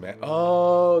these, man?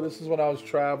 Oh, this is when I was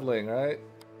traveling, right?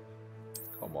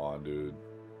 Come on, dude.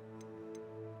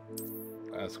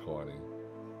 That's corny.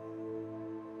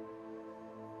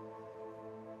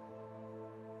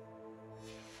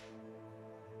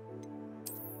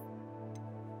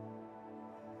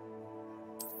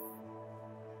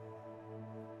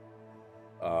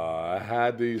 I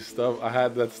had these stuff. I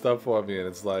had that stuff on me, and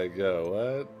it's like,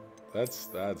 yo, what?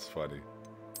 That's funny.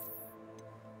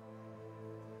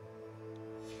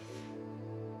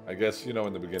 I guess, you know,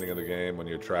 in the beginning of the game when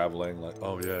you're traveling, like,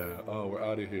 oh yeah, oh, we're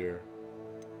out of here.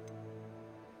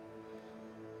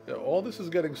 Yeah, all this is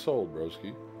getting sold,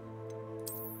 broski.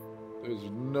 There's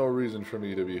no reason for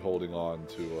me to be holding on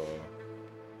to,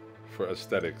 for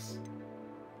aesthetics.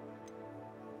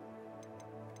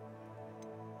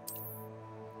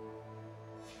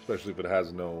 Especially if it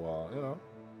has no, you know.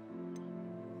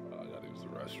 I gotta use the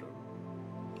restroom.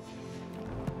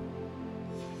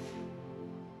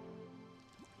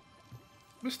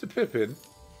 Mr. Pippin.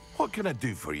 What can I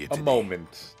do for you today? A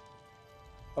moment.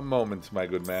 A moment, my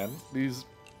good man. These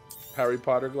Harry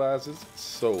Potter glasses,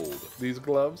 sold. These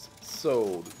gloves,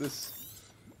 sold. This,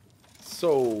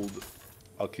 sold.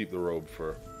 I'll keep the robe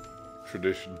for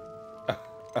tradition.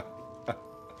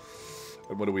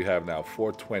 And what do we have now?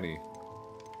 420.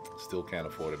 Still can't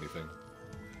afford anything.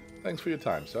 Thanks for your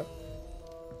time, sir.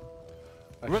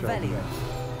 Revelio.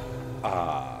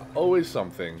 Ah, always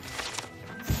something.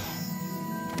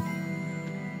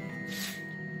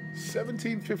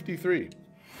 1753.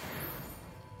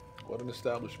 What an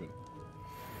establishment.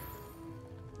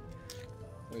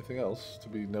 Anything else to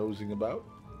be nosing about?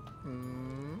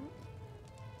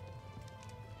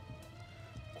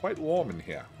 Quite warm in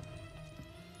here.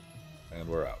 And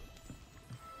we're out.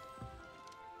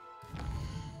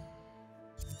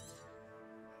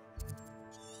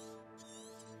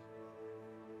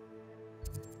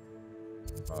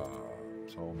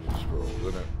 It's home to scrolls,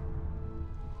 isn't it?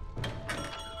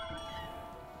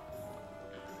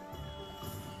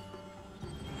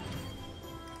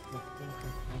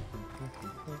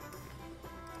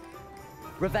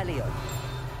 Revelio.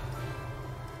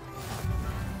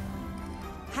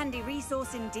 Handy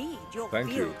resource indeed, your Thank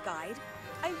field you. guide.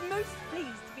 I'm most pleased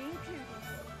to be included.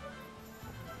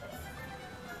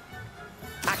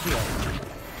 ACCIO.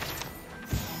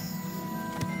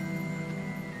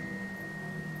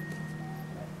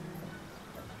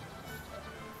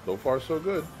 So far, so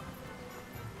good.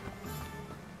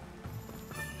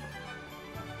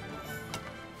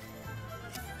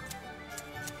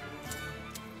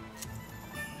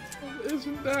 Well,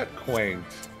 isn't that quaint?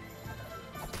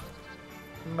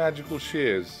 Magical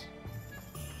shears.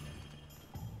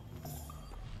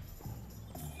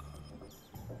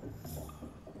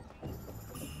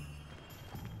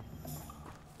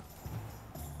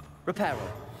 Reparo.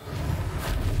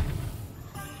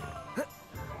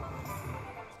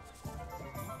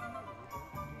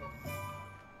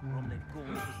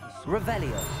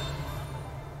 Revelio.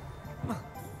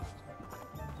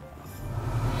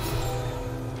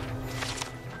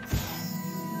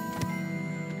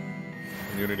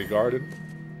 Community garden.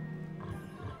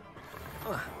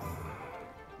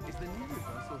 Is the new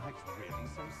reversal hex really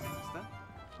so sinister?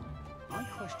 I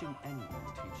question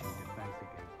anyone's teaching defense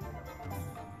against.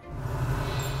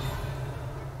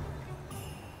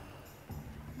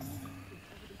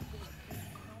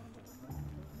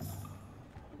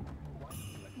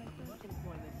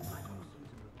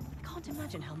 Can't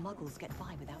imagine how muggles get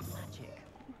by without magic.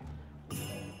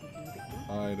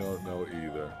 I don't know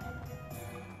either.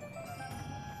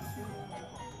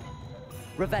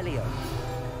 Revelio.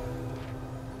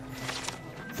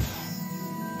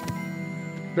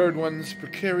 Third one's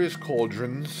precarious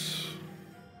cauldrons.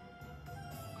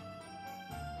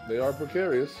 They are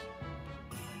precarious.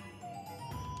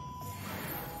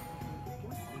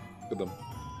 Look at them.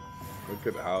 Look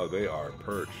at how they are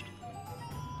perched.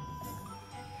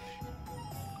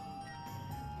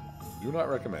 Do not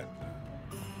recommend.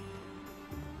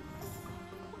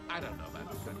 I don't know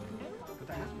about that, but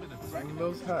there hasn't been a threat. And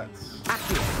those hats.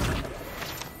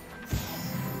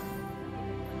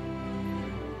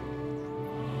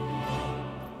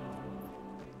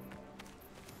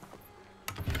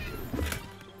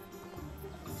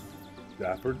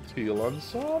 Dapper Teal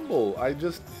Ensemble. I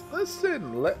just...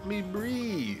 Listen, let me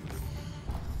breathe.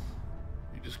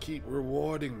 You just keep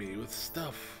rewarding me with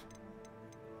stuff.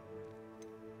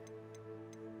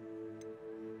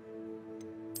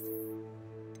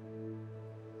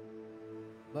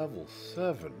 Level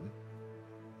 7.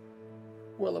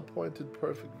 Well-appointed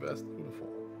perfect vest uniform.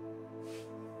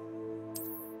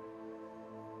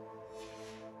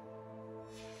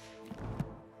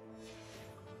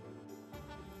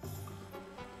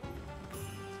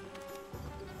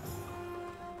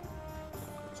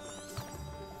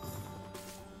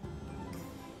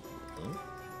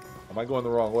 Am I going the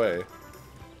wrong way?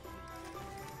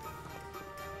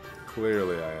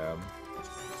 Clearly I am.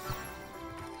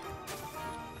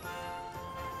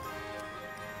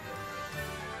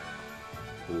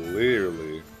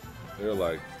 Clearly. They're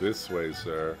like, this way,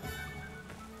 sir.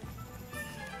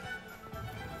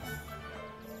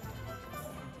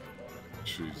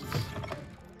 Jesus.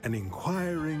 An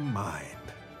inquiring mind.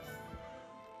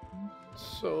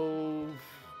 So,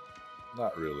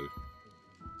 not really.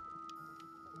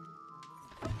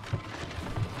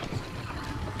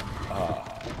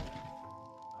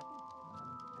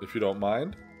 If you don't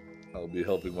mind, I'll be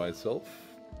helping myself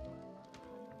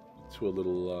to a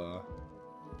little,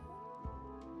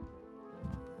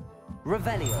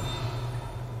 Revelio.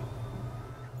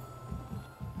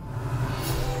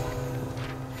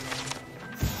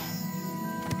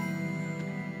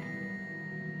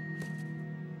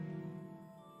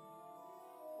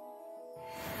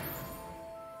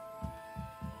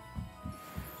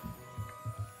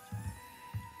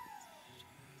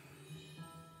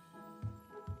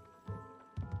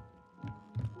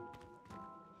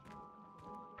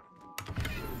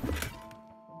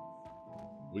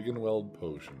 Wiggenweld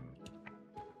potion.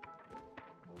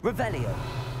 Revelio.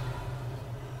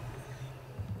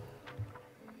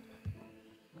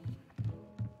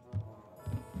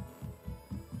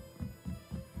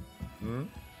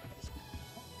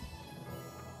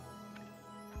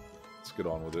 Let's get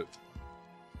on with it.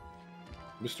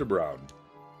 Mr. Brown.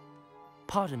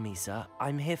 Pardon me, sir.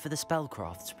 I'm here for the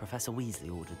spellcrafts Professor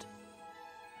Weasley ordered.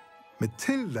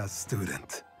 Matilda's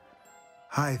student.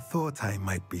 I thought I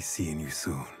might be seeing you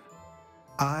soon.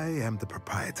 I am the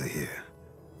proprietor here,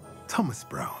 Thomas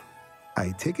Brown.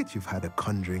 I take it you've had a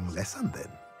conjuring lesson then?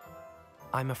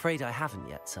 I'm afraid I haven't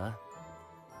yet, sir.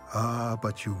 Ah,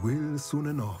 but you will soon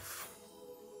enough.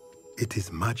 It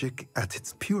is magic at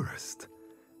its purest,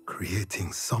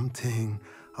 creating something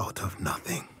out of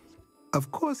nothing.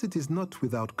 Of course, it is not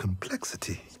without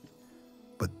complexity,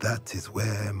 but that is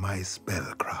where my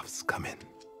spellcrafts come in.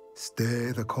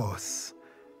 Stay the course,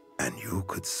 and you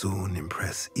could soon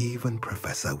impress even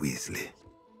Professor Weasley.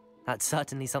 That's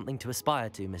certainly something to aspire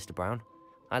to, Mr. Brown.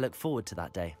 I look forward to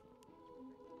that day.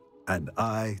 And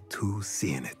I, too,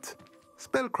 see in it.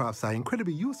 Spellcrafts are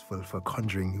incredibly useful for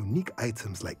conjuring unique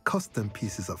items like custom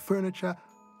pieces of furniture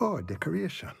or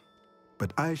decoration.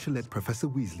 But I shall let Professor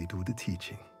Weasley do the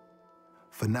teaching.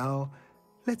 For now,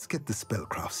 let's get the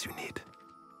spellcrafts you need.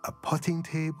 A potting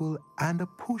table and a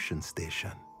potion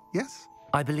station, yes?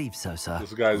 I believe so, sir.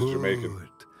 This guy's Jamaican. Good.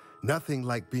 Nothing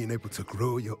like being able to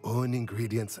grow your own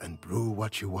ingredients and brew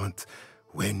what you want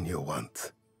when you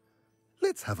want.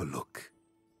 Let's have a look.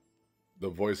 The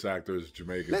voice actor is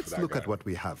Jamaican. Let's for that look guy. at what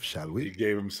we have, shall we? He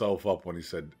gave himself up when he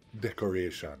said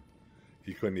decoration.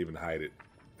 He couldn't even hide it.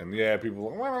 And yeah,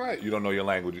 people, you don't know your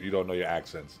language, you don't know your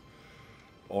accents.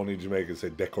 Only Jamaicans say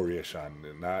decoration,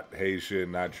 not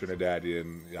Haitian, not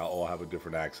Trinidadian. Y'all all have a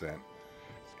different accent.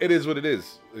 It is what it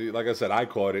is. Like I said, I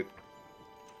caught it.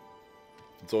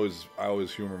 I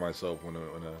always humor myself when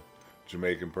a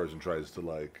Jamaican person tries to,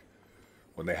 like,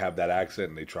 when they have that accent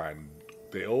and they try and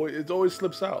it always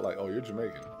slips out like, oh, you're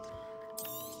Jamaican.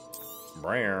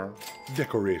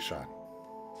 Decoration.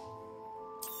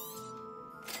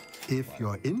 If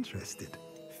you're interested,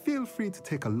 feel free to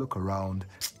take a look around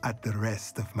at the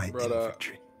rest of my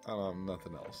inventory.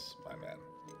 Nothing else, my man.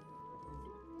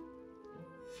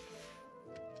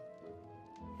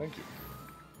 Thank you.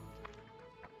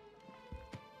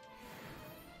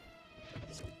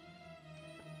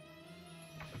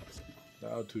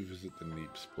 Now to visit the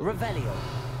Neeps place. Revelio.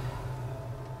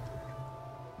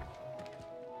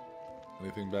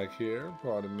 Anything back here?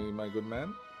 Pardon me, my good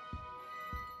man.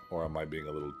 Or am I being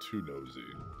a little too nosy?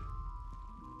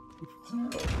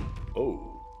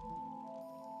 Oh.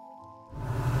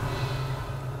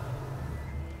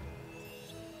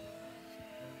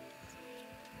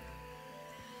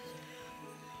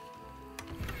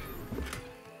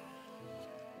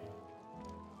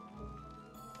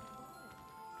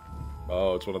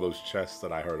 Oh, it's one of those chests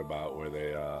that I heard about where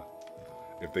they,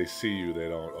 if they see you, they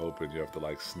don't open. You have to,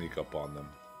 like, sneak up on them.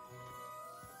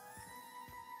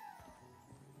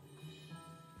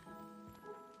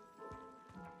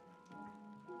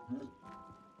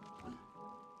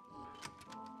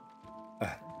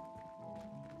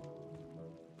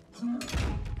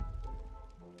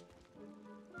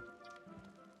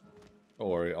 Don't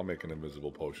worry, I'll make an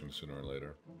invisible potion sooner or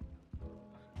later.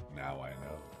 Now I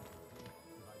know.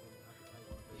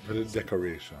 For the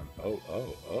decoration. Oh.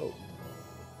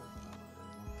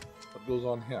 What goes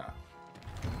on here?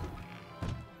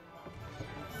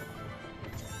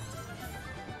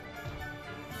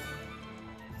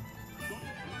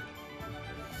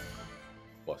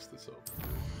 Bust this open.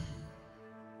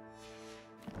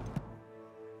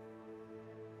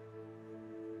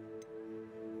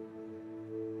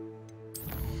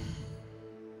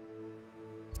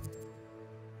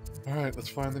 Alright, let's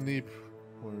find the Neep.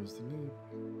 Where's the Neep?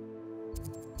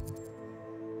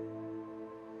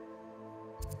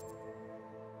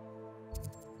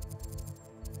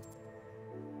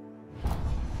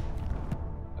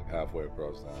 Like halfway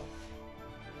across now.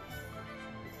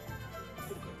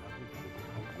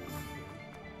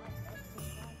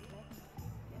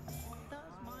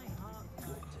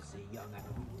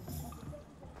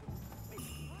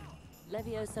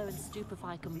 Levioso and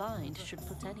Stupefy combined should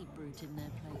put any brute in their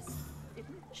place.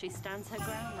 She stands her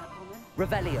ground, that woman.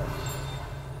 Revelio.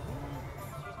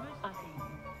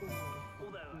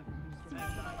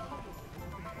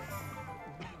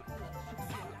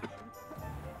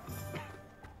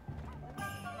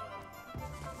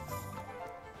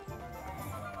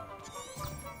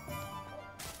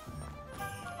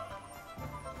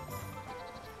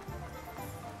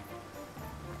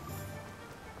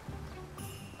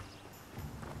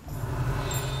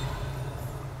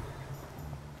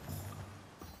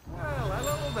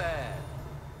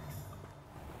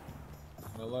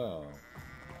 Hello.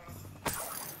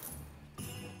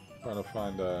 Trying to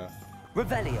find a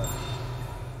Revelio.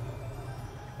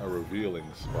 A revealing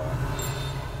spot.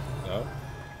 No?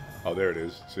 Oh, there it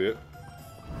is. See it?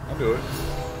 I knew it.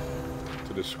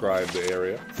 To describe the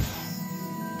area.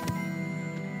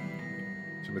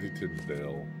 Timothy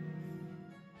Tinsdale.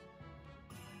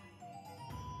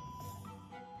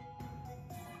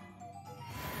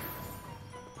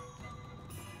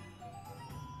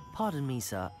 Pardon me,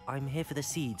 sir. I'm here for the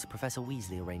seeds Professor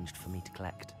Weasley arranged for me to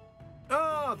collect.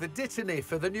 Ah, the dittany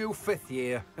for the new 5th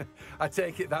year. I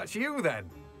take it that's you, then.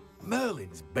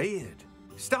 Merlin's beard.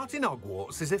 Starting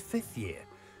Hogwarts as a 5th year.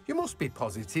 You must be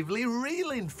positively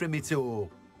reeling from it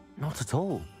all. Not at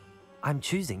all. I'm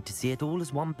choosing to see it all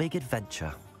as one big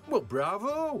adventure. Well,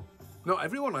 bravo. Not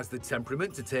everyone has the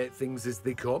temperament to take things as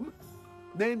they come.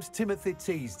 Name's Timothy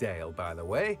Teasdale, by the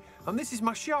way, and this is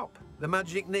my shop, the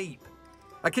Magic Neep.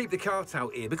 I keep the cart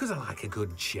out here because I like a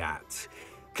good chat.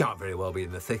 Can't very well be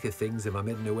in the thick of things if I'm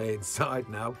hidden away inside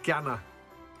now, can I?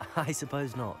 I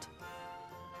suppose not.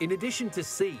 In addition to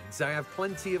seeds, I have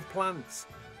plenty of plants.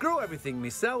 Grow everything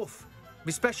myself.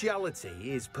 My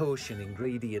speciality is potion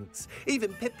ingredients.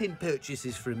 Even Pippin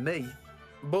purchases from me.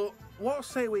 But what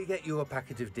say we get you a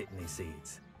packet of Dittany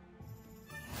seeds?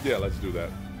 Yeah, let's do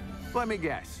that. Let me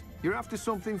guess. You're after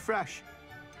something fresh.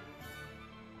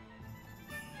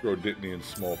 Grow Dittany in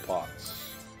small pots.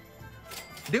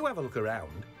 Do have a look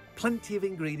around. Plenty of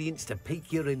ingredients to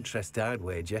pique your interest, I'd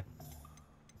wager.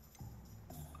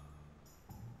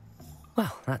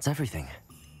 Well, that's everything.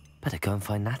 Better go and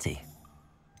find Natty.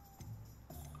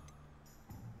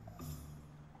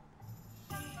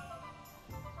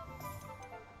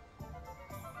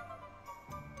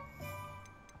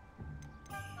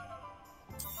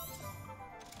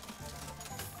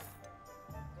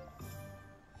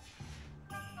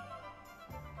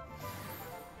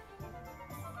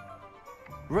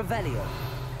 Revelio.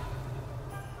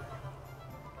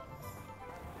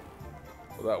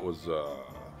 Well, that was,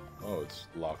 oh, it's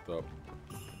locked up.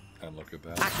 And look at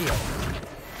that. ACCIO.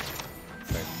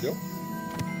 Thank you.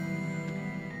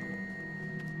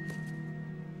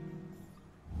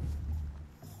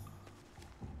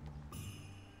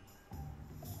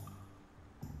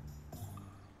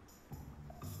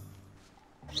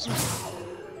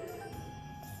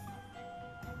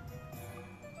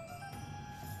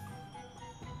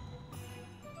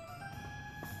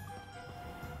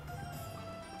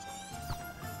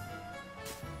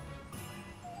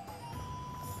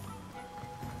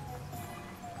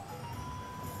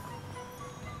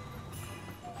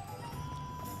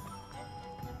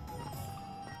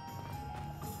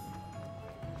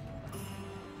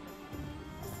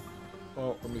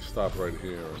 Well, let me stop right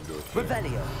here and do it.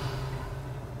 Revelio.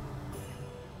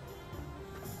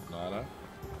 Nada.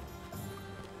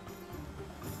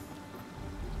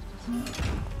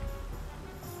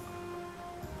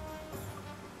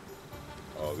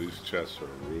 Oh, these chests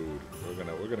are rude.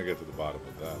 We're gonna get to the bottom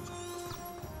of them.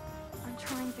 I'm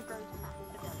trying to grow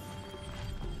faster.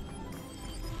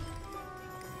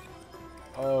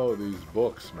 Oh, these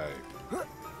books, Meg.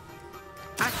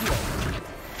 ACCIO.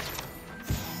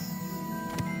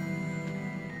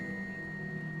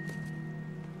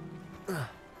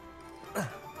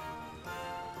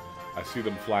 I see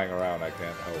them flying around. I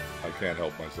can't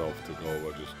help myself to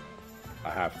go. I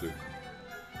have to.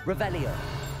 Revelio.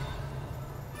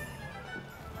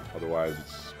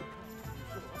 Otherwise,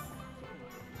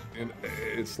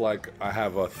 it's like I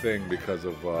have a thing because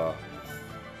of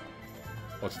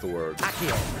what's the word?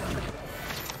 ACCIO.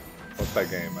 What's that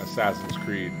game? Assassin's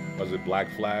Creed. Was it Black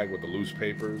Flag with the loose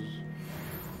papers?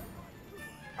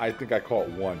 I think I caught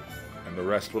one. And the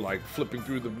rest were like flipping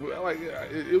through the like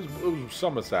it was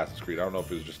some Assassin's Creed. I don't know if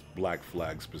it was just Black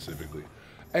Flag specifically,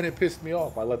 and it pissed me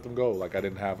off. I let them go. Like I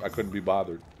couldn't be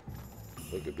bothered.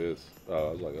 Look at this. Oh,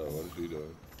 I was like, oh, what is she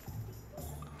doing?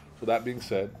 So that being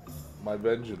said, my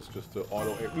vengeance just to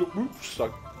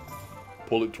suck,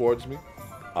 pull it towards me.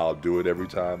 I'll do it every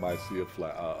time I see a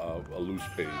loose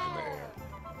page in the air.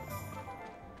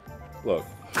 Look.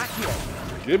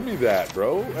 Give me that,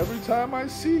 bro. Every time I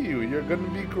see you, you're gonna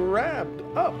be grabbed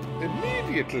up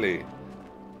immediately.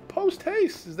 Post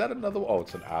haste. Is that another one? Oh,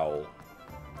 it's an owl.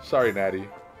 Sorry, Natty.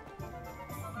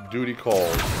 Duty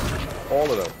calls. All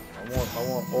of them. I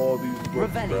want all these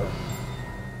books, bro.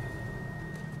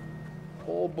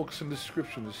 All books and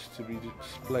descriptions to be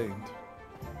explained.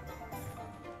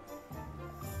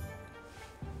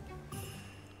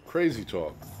 Crazy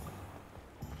talk.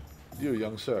 You,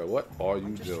 young sir, what are you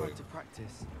doing? Trying to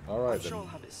practice. All right, I'm then. sure I'll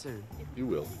have it soon. You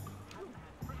will.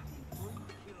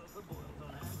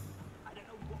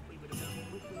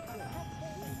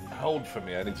 Hold for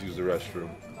me. I need to use the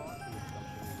restroom.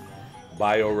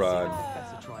 Bio run.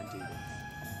 Better try and do this.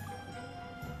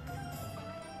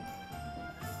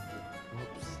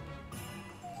 Whoops.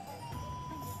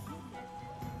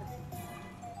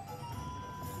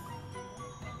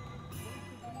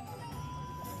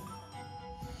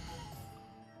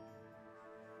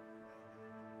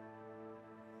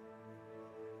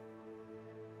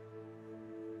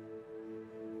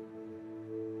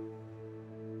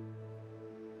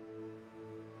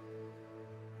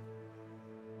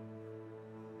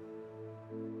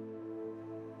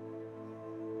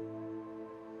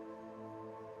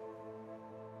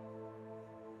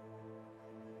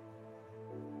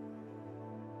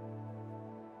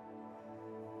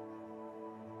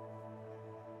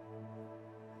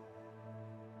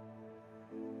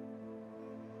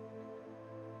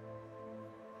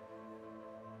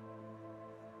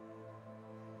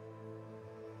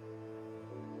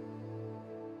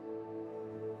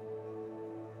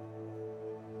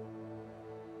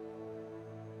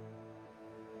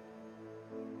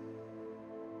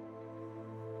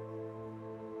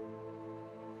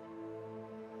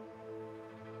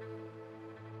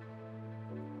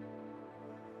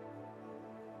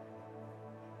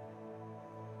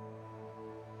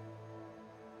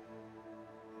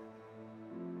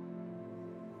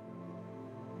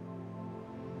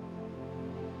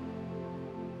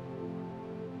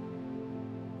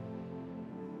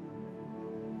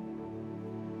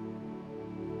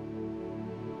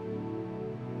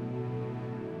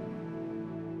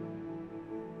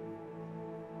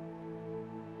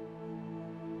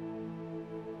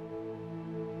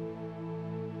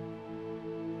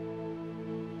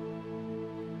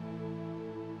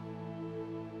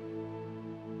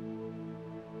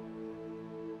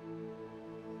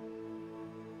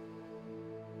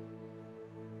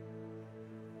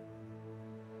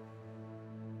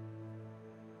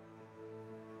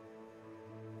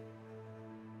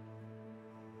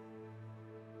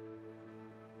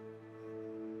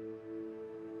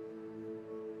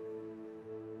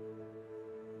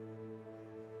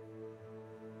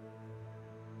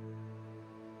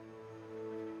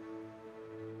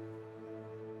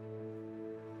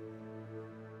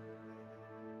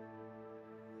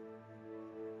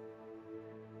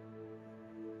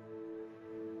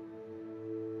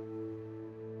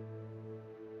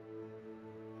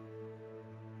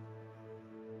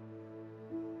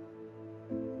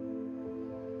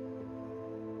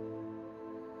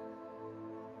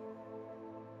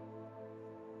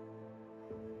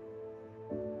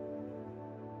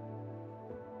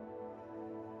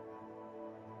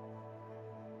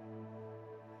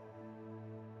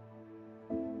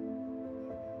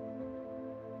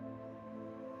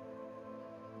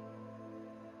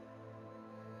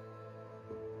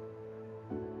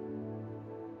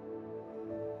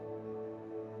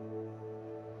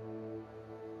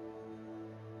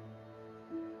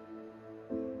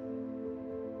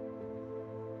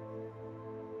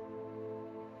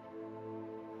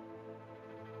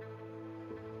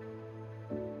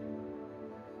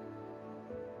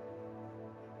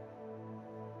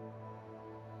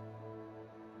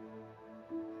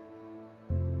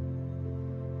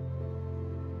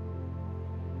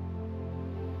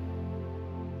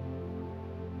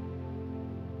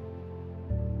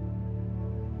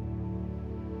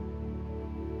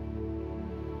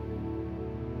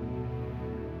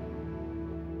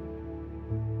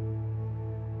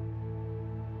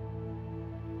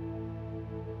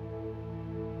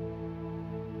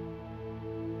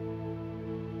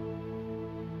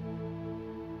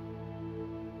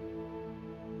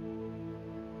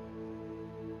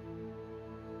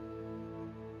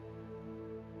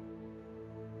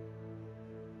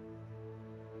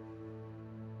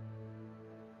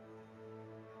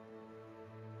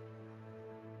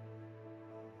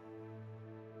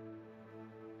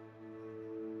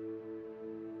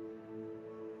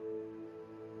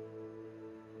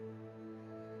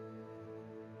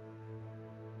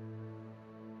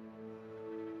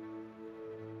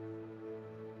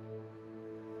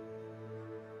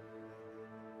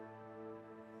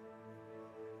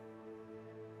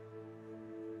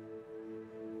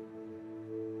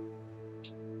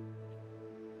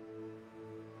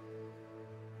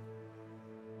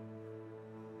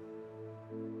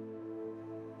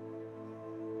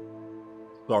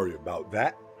 Sorry about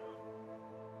that.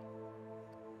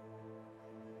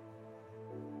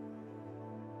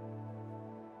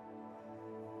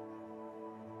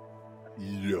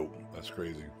 Yo, that's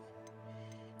crazy.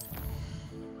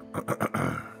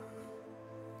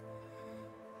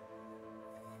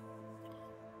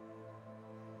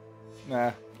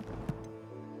 Nah.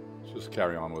 Let's just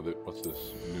carry on with it. What's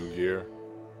this? New gear?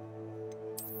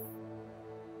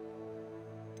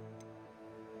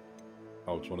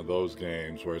 Oh, it's one of those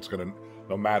games where it's gonna,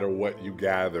 no matter what you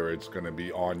gather, it's gonna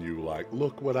be on you like,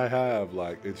 look what I have.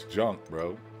 Like, it's junk,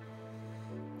 bro.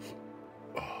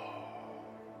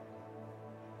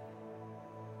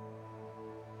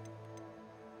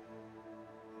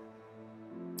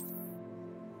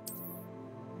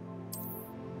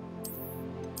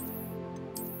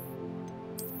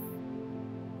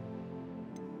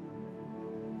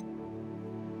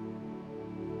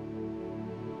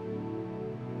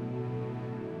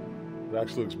 It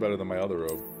actually looks better than my other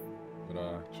robe.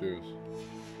 But cheers.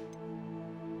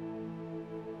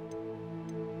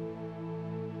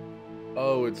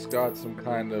 Oh, it's got some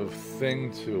kind of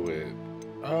thing to it.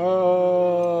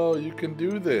 Oh, you can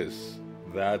do this.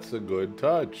 That's a good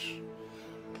touch.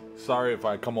 Sorry if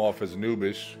I come off as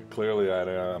noobish. Clearly,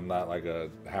 I'm not like a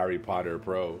Harry Potter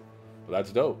pro. But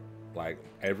that's dope. Like,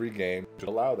 every game should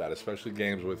allow that, especially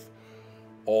games with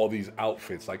all these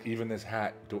outfits. Like, even this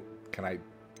hat. Can I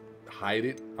hide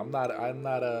it? I'm not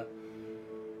a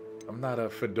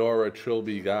fedora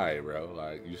trilby guy, bro.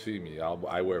 Like, you see me,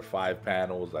 I wear 5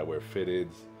 panels, I wear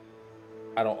fitteds.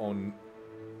 I don't own.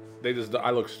 They just,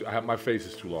 my face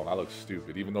is too long. I look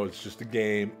stupid, even though it's just a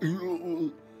game.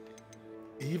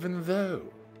 Even though,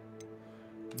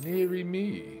 neary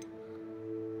me.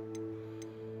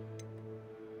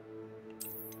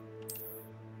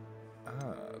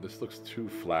 This looks too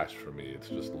flash for me. It's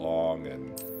just long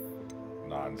and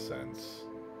nonsense.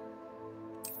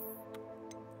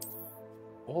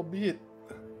 Albeit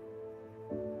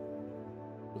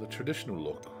with a traditional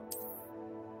look.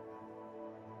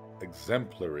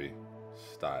 Exemplary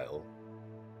style.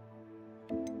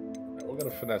 Right, we're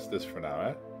gonna finesse this for now,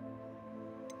 eh?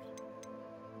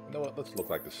 You know what? Let's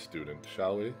look like a student,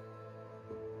 shall we?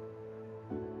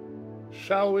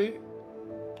 Shall we?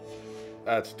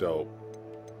 That's dope.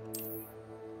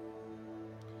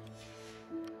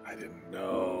 I didn't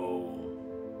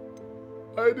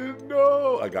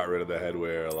know. I got rid of the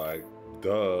headwear, like,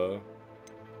 duh.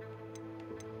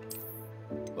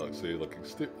 Look, see, looking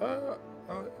stupid. I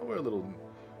wear a little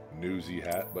newsy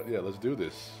hat, but yeah, let's do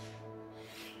this.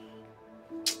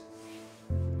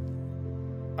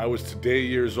 I was today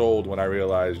years old when I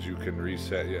realized you can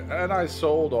reset. Yeah, and I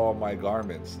sold all my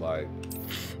garments, like,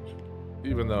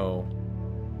 even though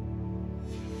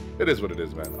it is what it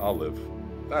is, man. I'll live.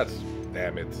 That's,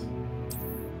 damn it.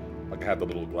 Like I had the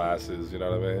little glasses, you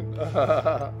know what I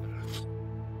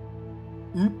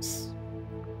mean? Oops.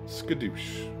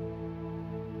 Skadoosh.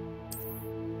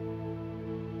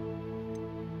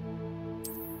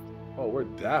 Oh, we're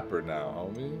dapper now,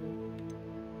 homie.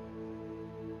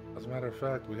 As a matter of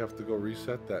fact, we have to go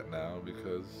reset that now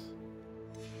because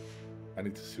I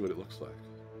need to see what it looks like.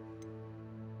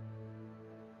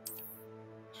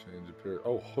 Change appearance.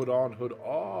 Oh, hood on, hood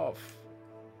off.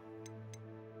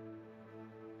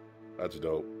 That's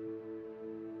dope.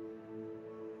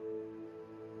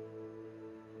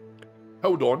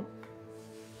 Hold on.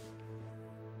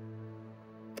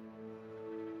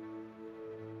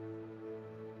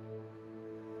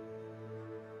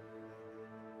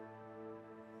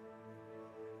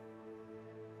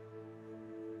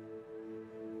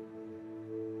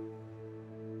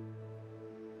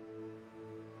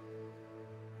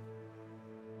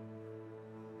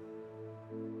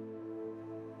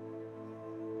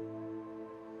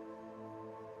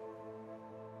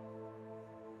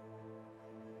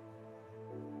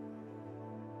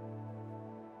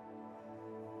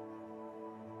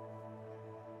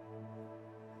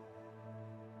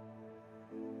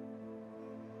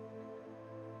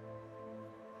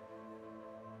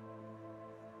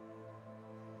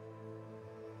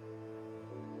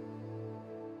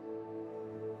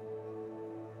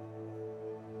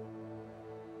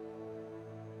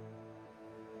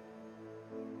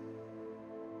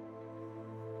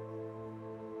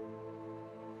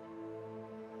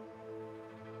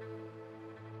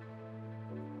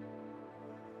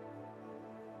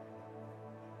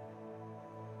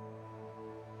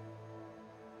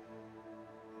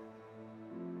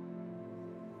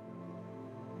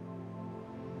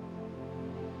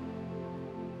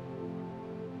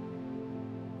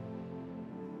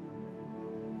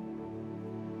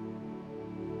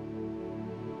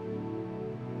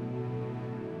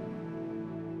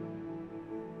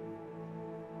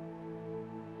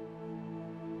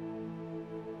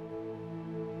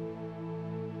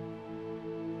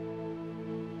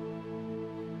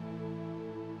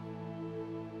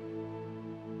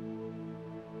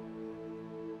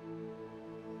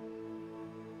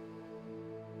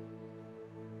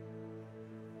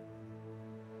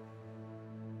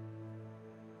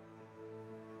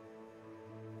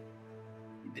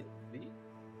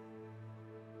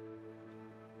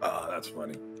 That's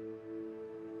funny.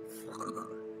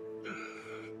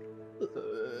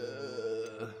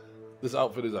 This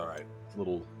outfit is alright. It's a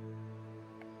little...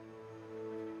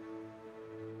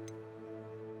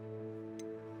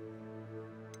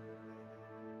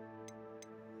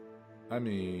 I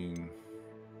mean...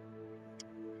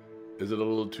 Is it a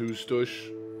little too stush?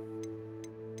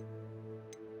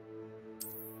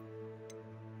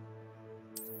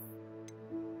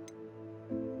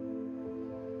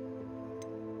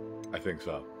 I think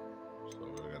so. So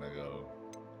we're gonna go...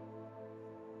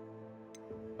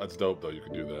 That's dope, though. You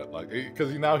can do that, like,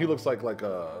 because now he looks like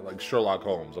Sherlock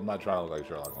Holmes. I'm not trying to look like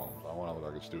Sherlock Holmes. I want to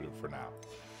look like a student for now.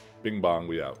 Bing bong,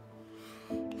 we out.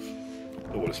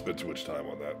 Don't want to spend too much time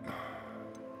on that.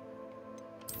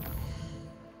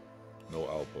 No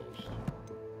outpost.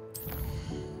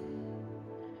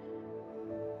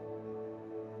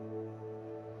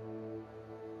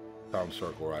 Town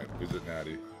circle, right? Visit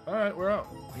Natty. All right, we're out.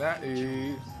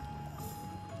 Natty.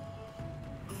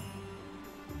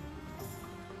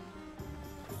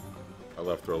 I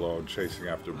left her alone chasing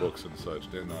after books and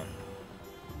such, didn't I?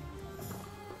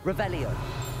 Revelio.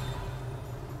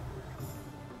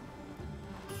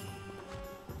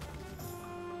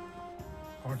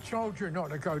 I told you not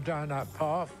to go down that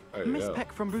path. Hey, Miss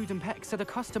Peck from Brood and Peck said a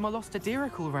customer lost a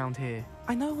deeracle around here.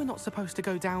 I know we're not supposed to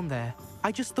go down there.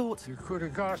 I just thought... You could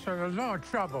have got us in a lot of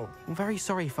trouble. I'm very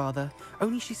sorry, Father.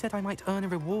 Only she said I might earn a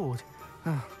reward.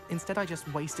 Instead, I just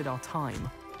wasted our time.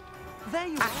 There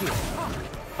you are! Oh,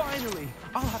 finally!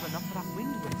 I'll have enough of that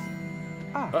wind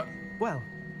whiz. Well,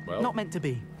 not meant to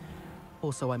be.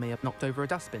 Also, I may have knocked over a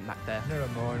dustbin back there. Never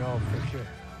mind, I'll fix it.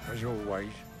 As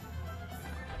always.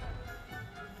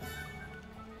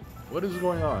 What is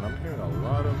going on? I'm hearing a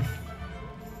lot of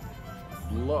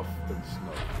bluff and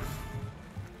snow.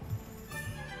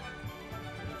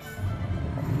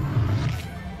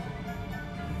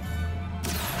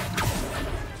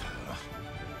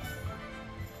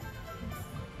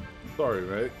 Sorry,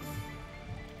 mate.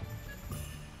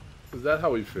 Is that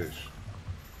how we fish?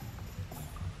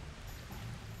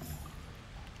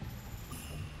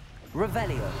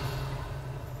 Revelio.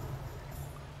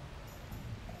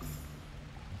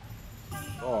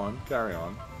 Go on, carry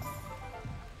on.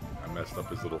 I messed up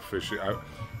his little fishing.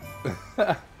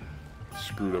 I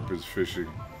screwed up his fishing.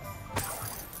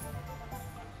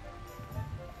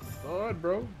 Alright,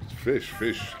 bro. Fish,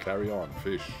 fish. Carry on,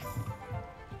 fish.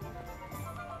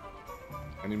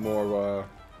 Any more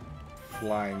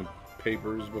flying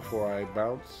papers before I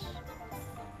bounce?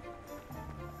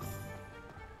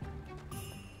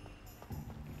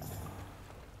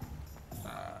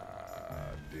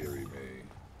 Dearie me.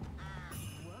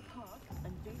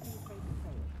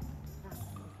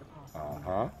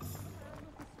 Uh-huh.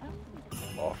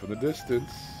 Off in the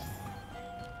distance.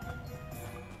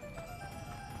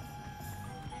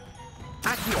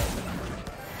 ACCIO.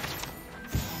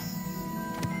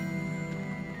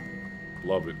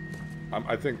 Love it.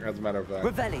 I think, as a matter of fact...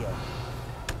 Revelio. Yeah,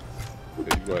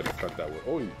 you go ahead and cut that one.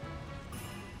 Oh, yeah.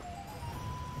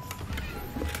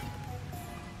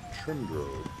 Trimmed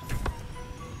road.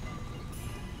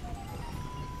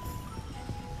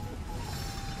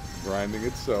 Grinding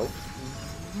itself.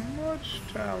 Much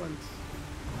talent.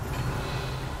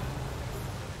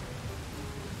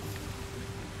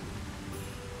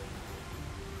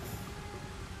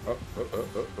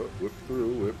 Whip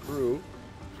through, whip through.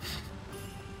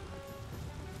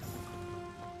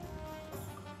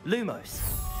 Lumos.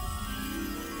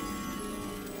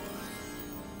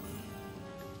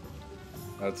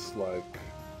 That's like...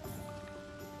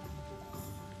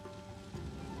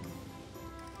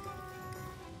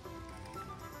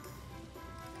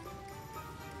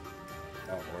 I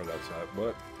don't know where that's at,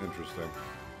 but interesting.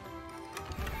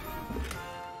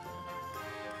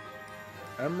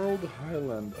 Emerald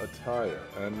Highland attire,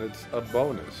 and it's a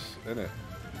bonus, isn't it?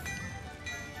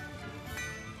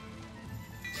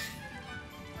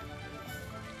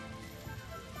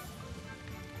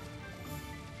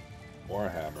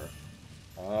 Warhammer.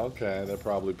 Okay, they're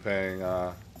probably paying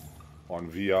on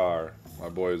VR. My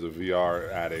boy is a VR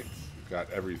addict.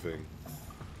 Got everything.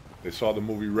 They saw the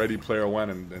movie Ready Player One,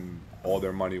 and all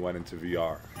their money went into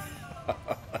VR.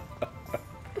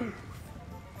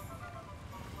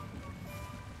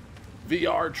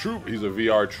 VR troop. He's a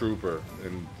VR trooper,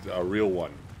 and a real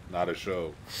one, not a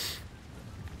show.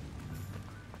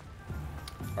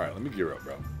 All right, let me gear up,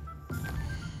 bro.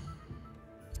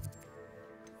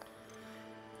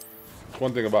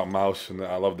 One thing about mouse, and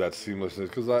I love that seamlessness,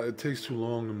 because it takes too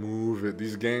long to move it.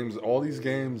 These games, all these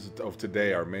games of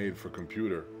today are made for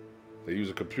computer. They use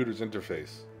a computer's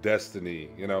interface. Destiny,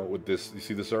 you know, with this, you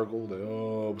see the circle?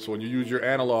 So when you use your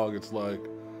analog, it's like,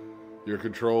 Your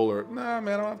controller. Nah,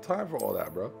 man, I don't have time for all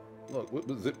that, bro.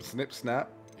 Look, zip, snip,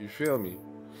 snap. You feel me?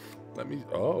 Let me.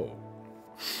 Oh,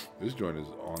 this joint is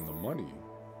on the money.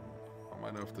 I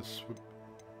might have to swip.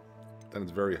 Then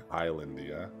it's very Highlandy,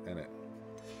 yeah, isn't it?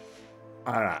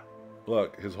 Ah,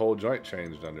 look, his whole joint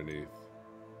changed underneath.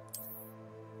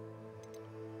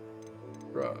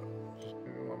 Bruh.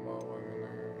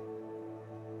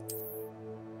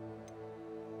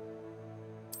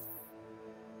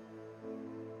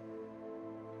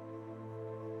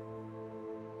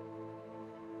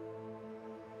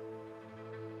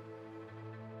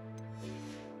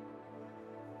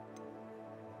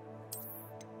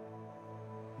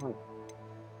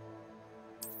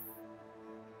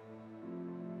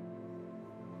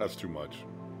 That's too much.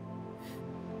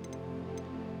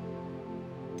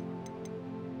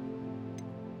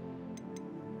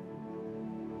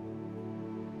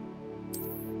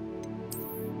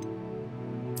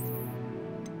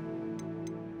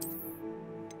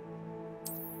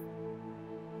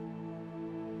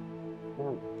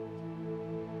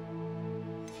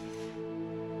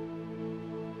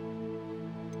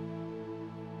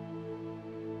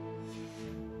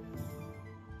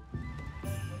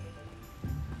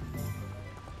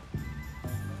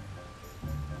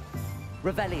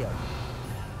 Revelio.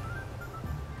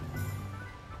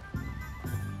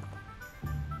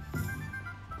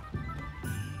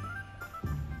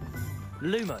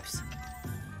 Lumos.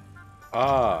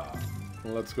 Ah,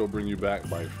 let's go bring you back,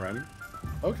 my friend.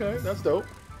 Okay, that's dope.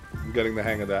 I'm getting the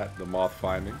hang of that, the moth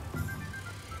finding.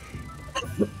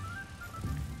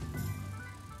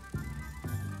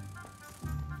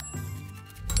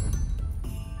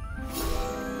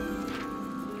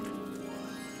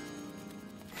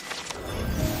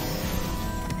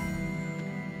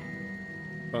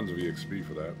 Tons of EXP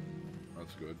for that.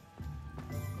 That's good.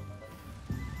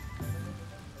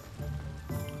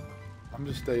 I'm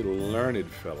just a learned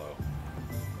fellow.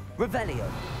 Revelio.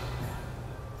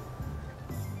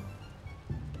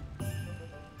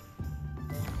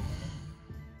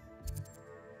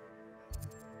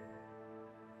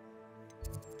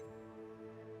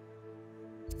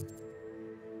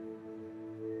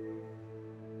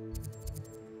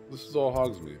 This is all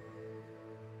Hogsmeade.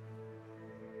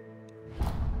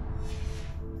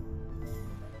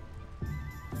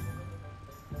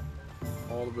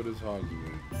 All of it is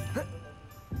Hogsmeade.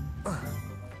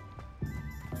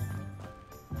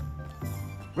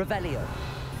 Revelio.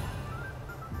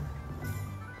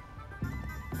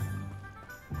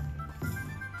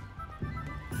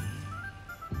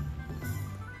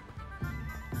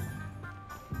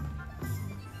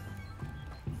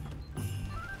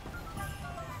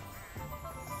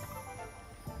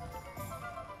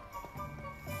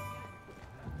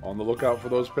 On the lookout for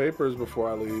those papers before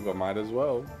I leave. I might as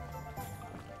well.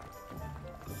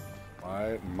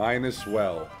 Mine as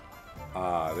well.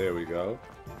 Ah, there we go.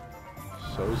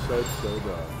 So said, so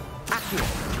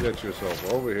done. Get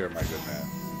yourself over here, my good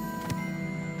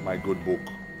man. My good book.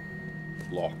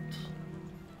 Locked.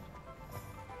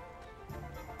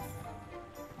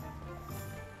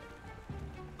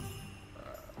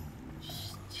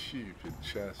 Stupid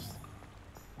chest.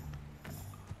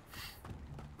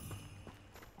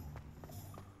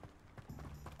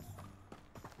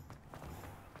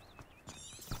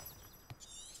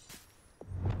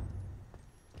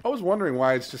 I was wondering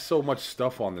why it's just so much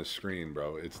stuff on this screen,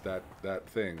 bro. It's that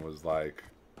thing was like,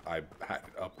 I had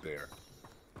it up there.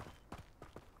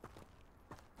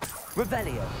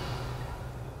 Revelio.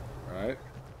 Right?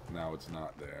 Now it's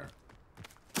not there.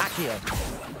 ACCIO.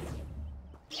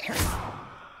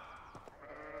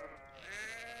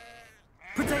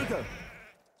 Protego.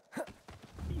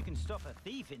 You can stop a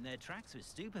thief in their tracks with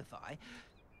stupefy,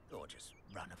 or just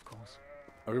run, of course.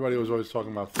 Everybody was always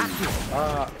talking about thieves.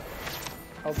 Ah,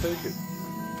 I'll take it.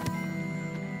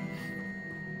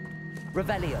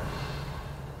 Revelio.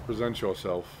 Present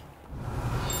yourself.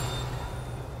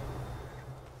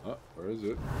 Oh, where is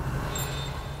it?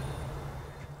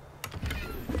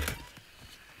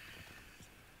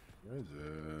 Where is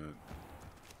it?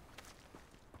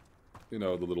 You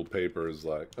know, the little paper is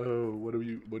like, oh, what do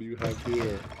you have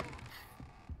here?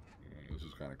 This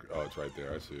is kind of, oh, it's right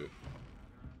there. I see it.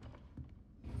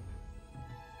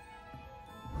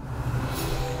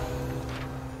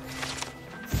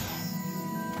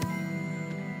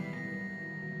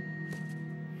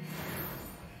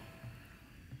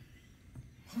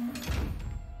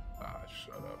 Ah,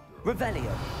 shut up, bro.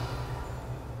 Revelio.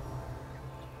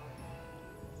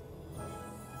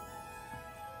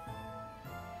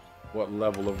 What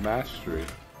level of mastery?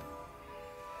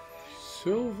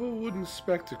 Silver wooden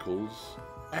spectacles,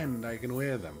 and I can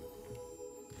wear them.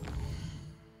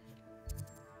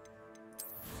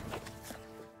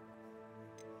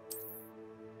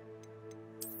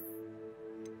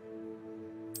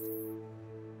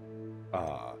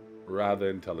 Ah, rather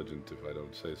intelligent if I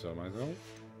don't say so myself.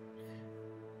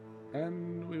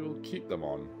 And we will keep them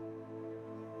on.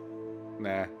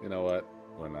 Nah, you know what?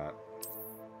 We're not.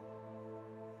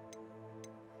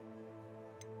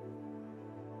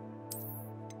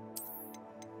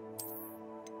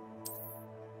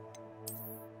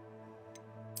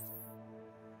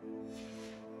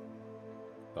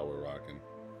 Thought we're rocking.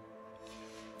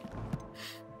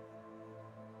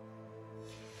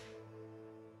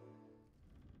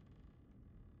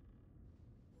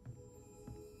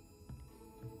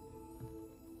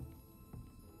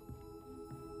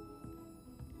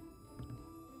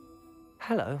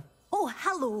 Hello. Oh,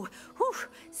 hello. Whew.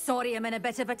 Sorry I'm in a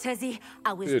bit of a tizzy.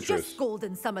 I was Beatrice. just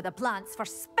scolding some of the plants for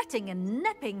spitting and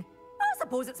nipping. I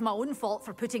suppose it's my own fault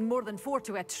for putting more than 4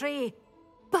 to a tray.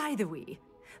 By the way,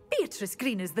 Beatrice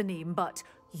Green is the name, but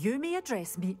you may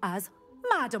address me as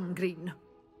Madam Green.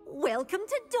 Welcome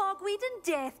to Dogweed and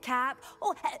Deathcap.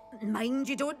 Oh, mind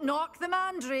you don't knock the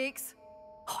mandrakes.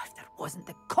 Oh, if there wasn't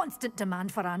the constant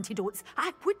demand for antidotes,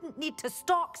 I wouldn't need to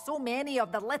stock so many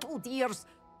of the little dears.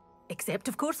 Except,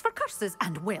 of course, for curses.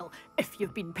 And, well, if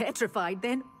you've been petrified,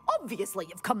 then obviously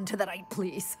you've come to the right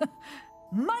place.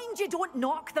 Mind you don't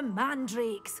knock the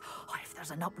mandrakes. Oh, if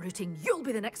there's an uprooting, you'll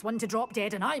be the next one to drop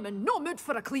dead, and I'm in no mood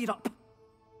for a clear-up.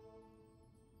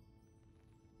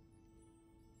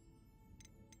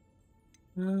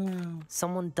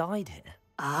 Someone died here.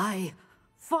 Aye.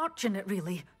 Fortunate,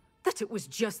 really, that it was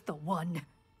just the one.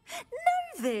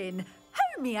 Now then,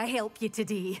 how may I help you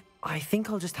today? I think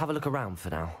I'll just have a look around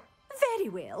for now. Very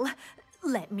well.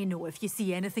 Let me know if you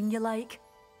see anything you like.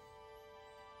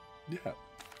 Yeah.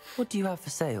 What do you have for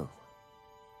sale?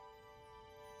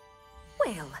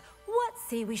 Well, what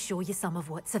say we show you some of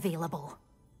what's available?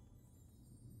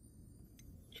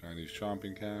 Chinese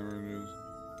chomping cameras.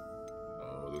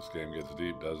 Oh, this game gets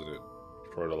deep, doesn't it?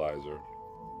 Fertilizer.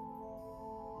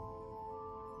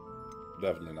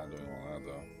 Definitely not doing all that,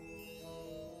 though.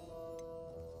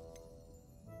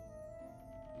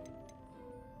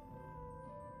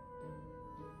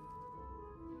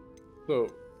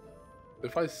 So,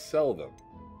 if I sell them,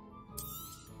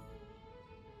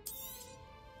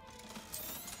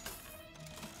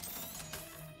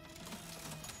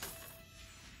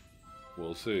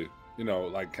 we'll see. You know,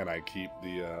 like, can I keep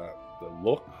the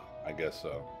look? I guess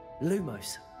so.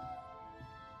 Lumos.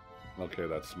 Okay,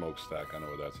 that smokestack. I know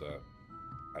where that's at.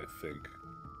 I think.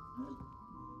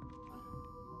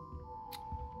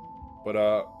 But,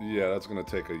 yeah, that's going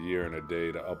to take a year and a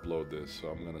day to upload this, so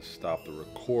I'm going to stop the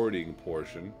recording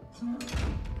portion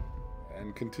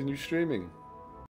and continue streaming.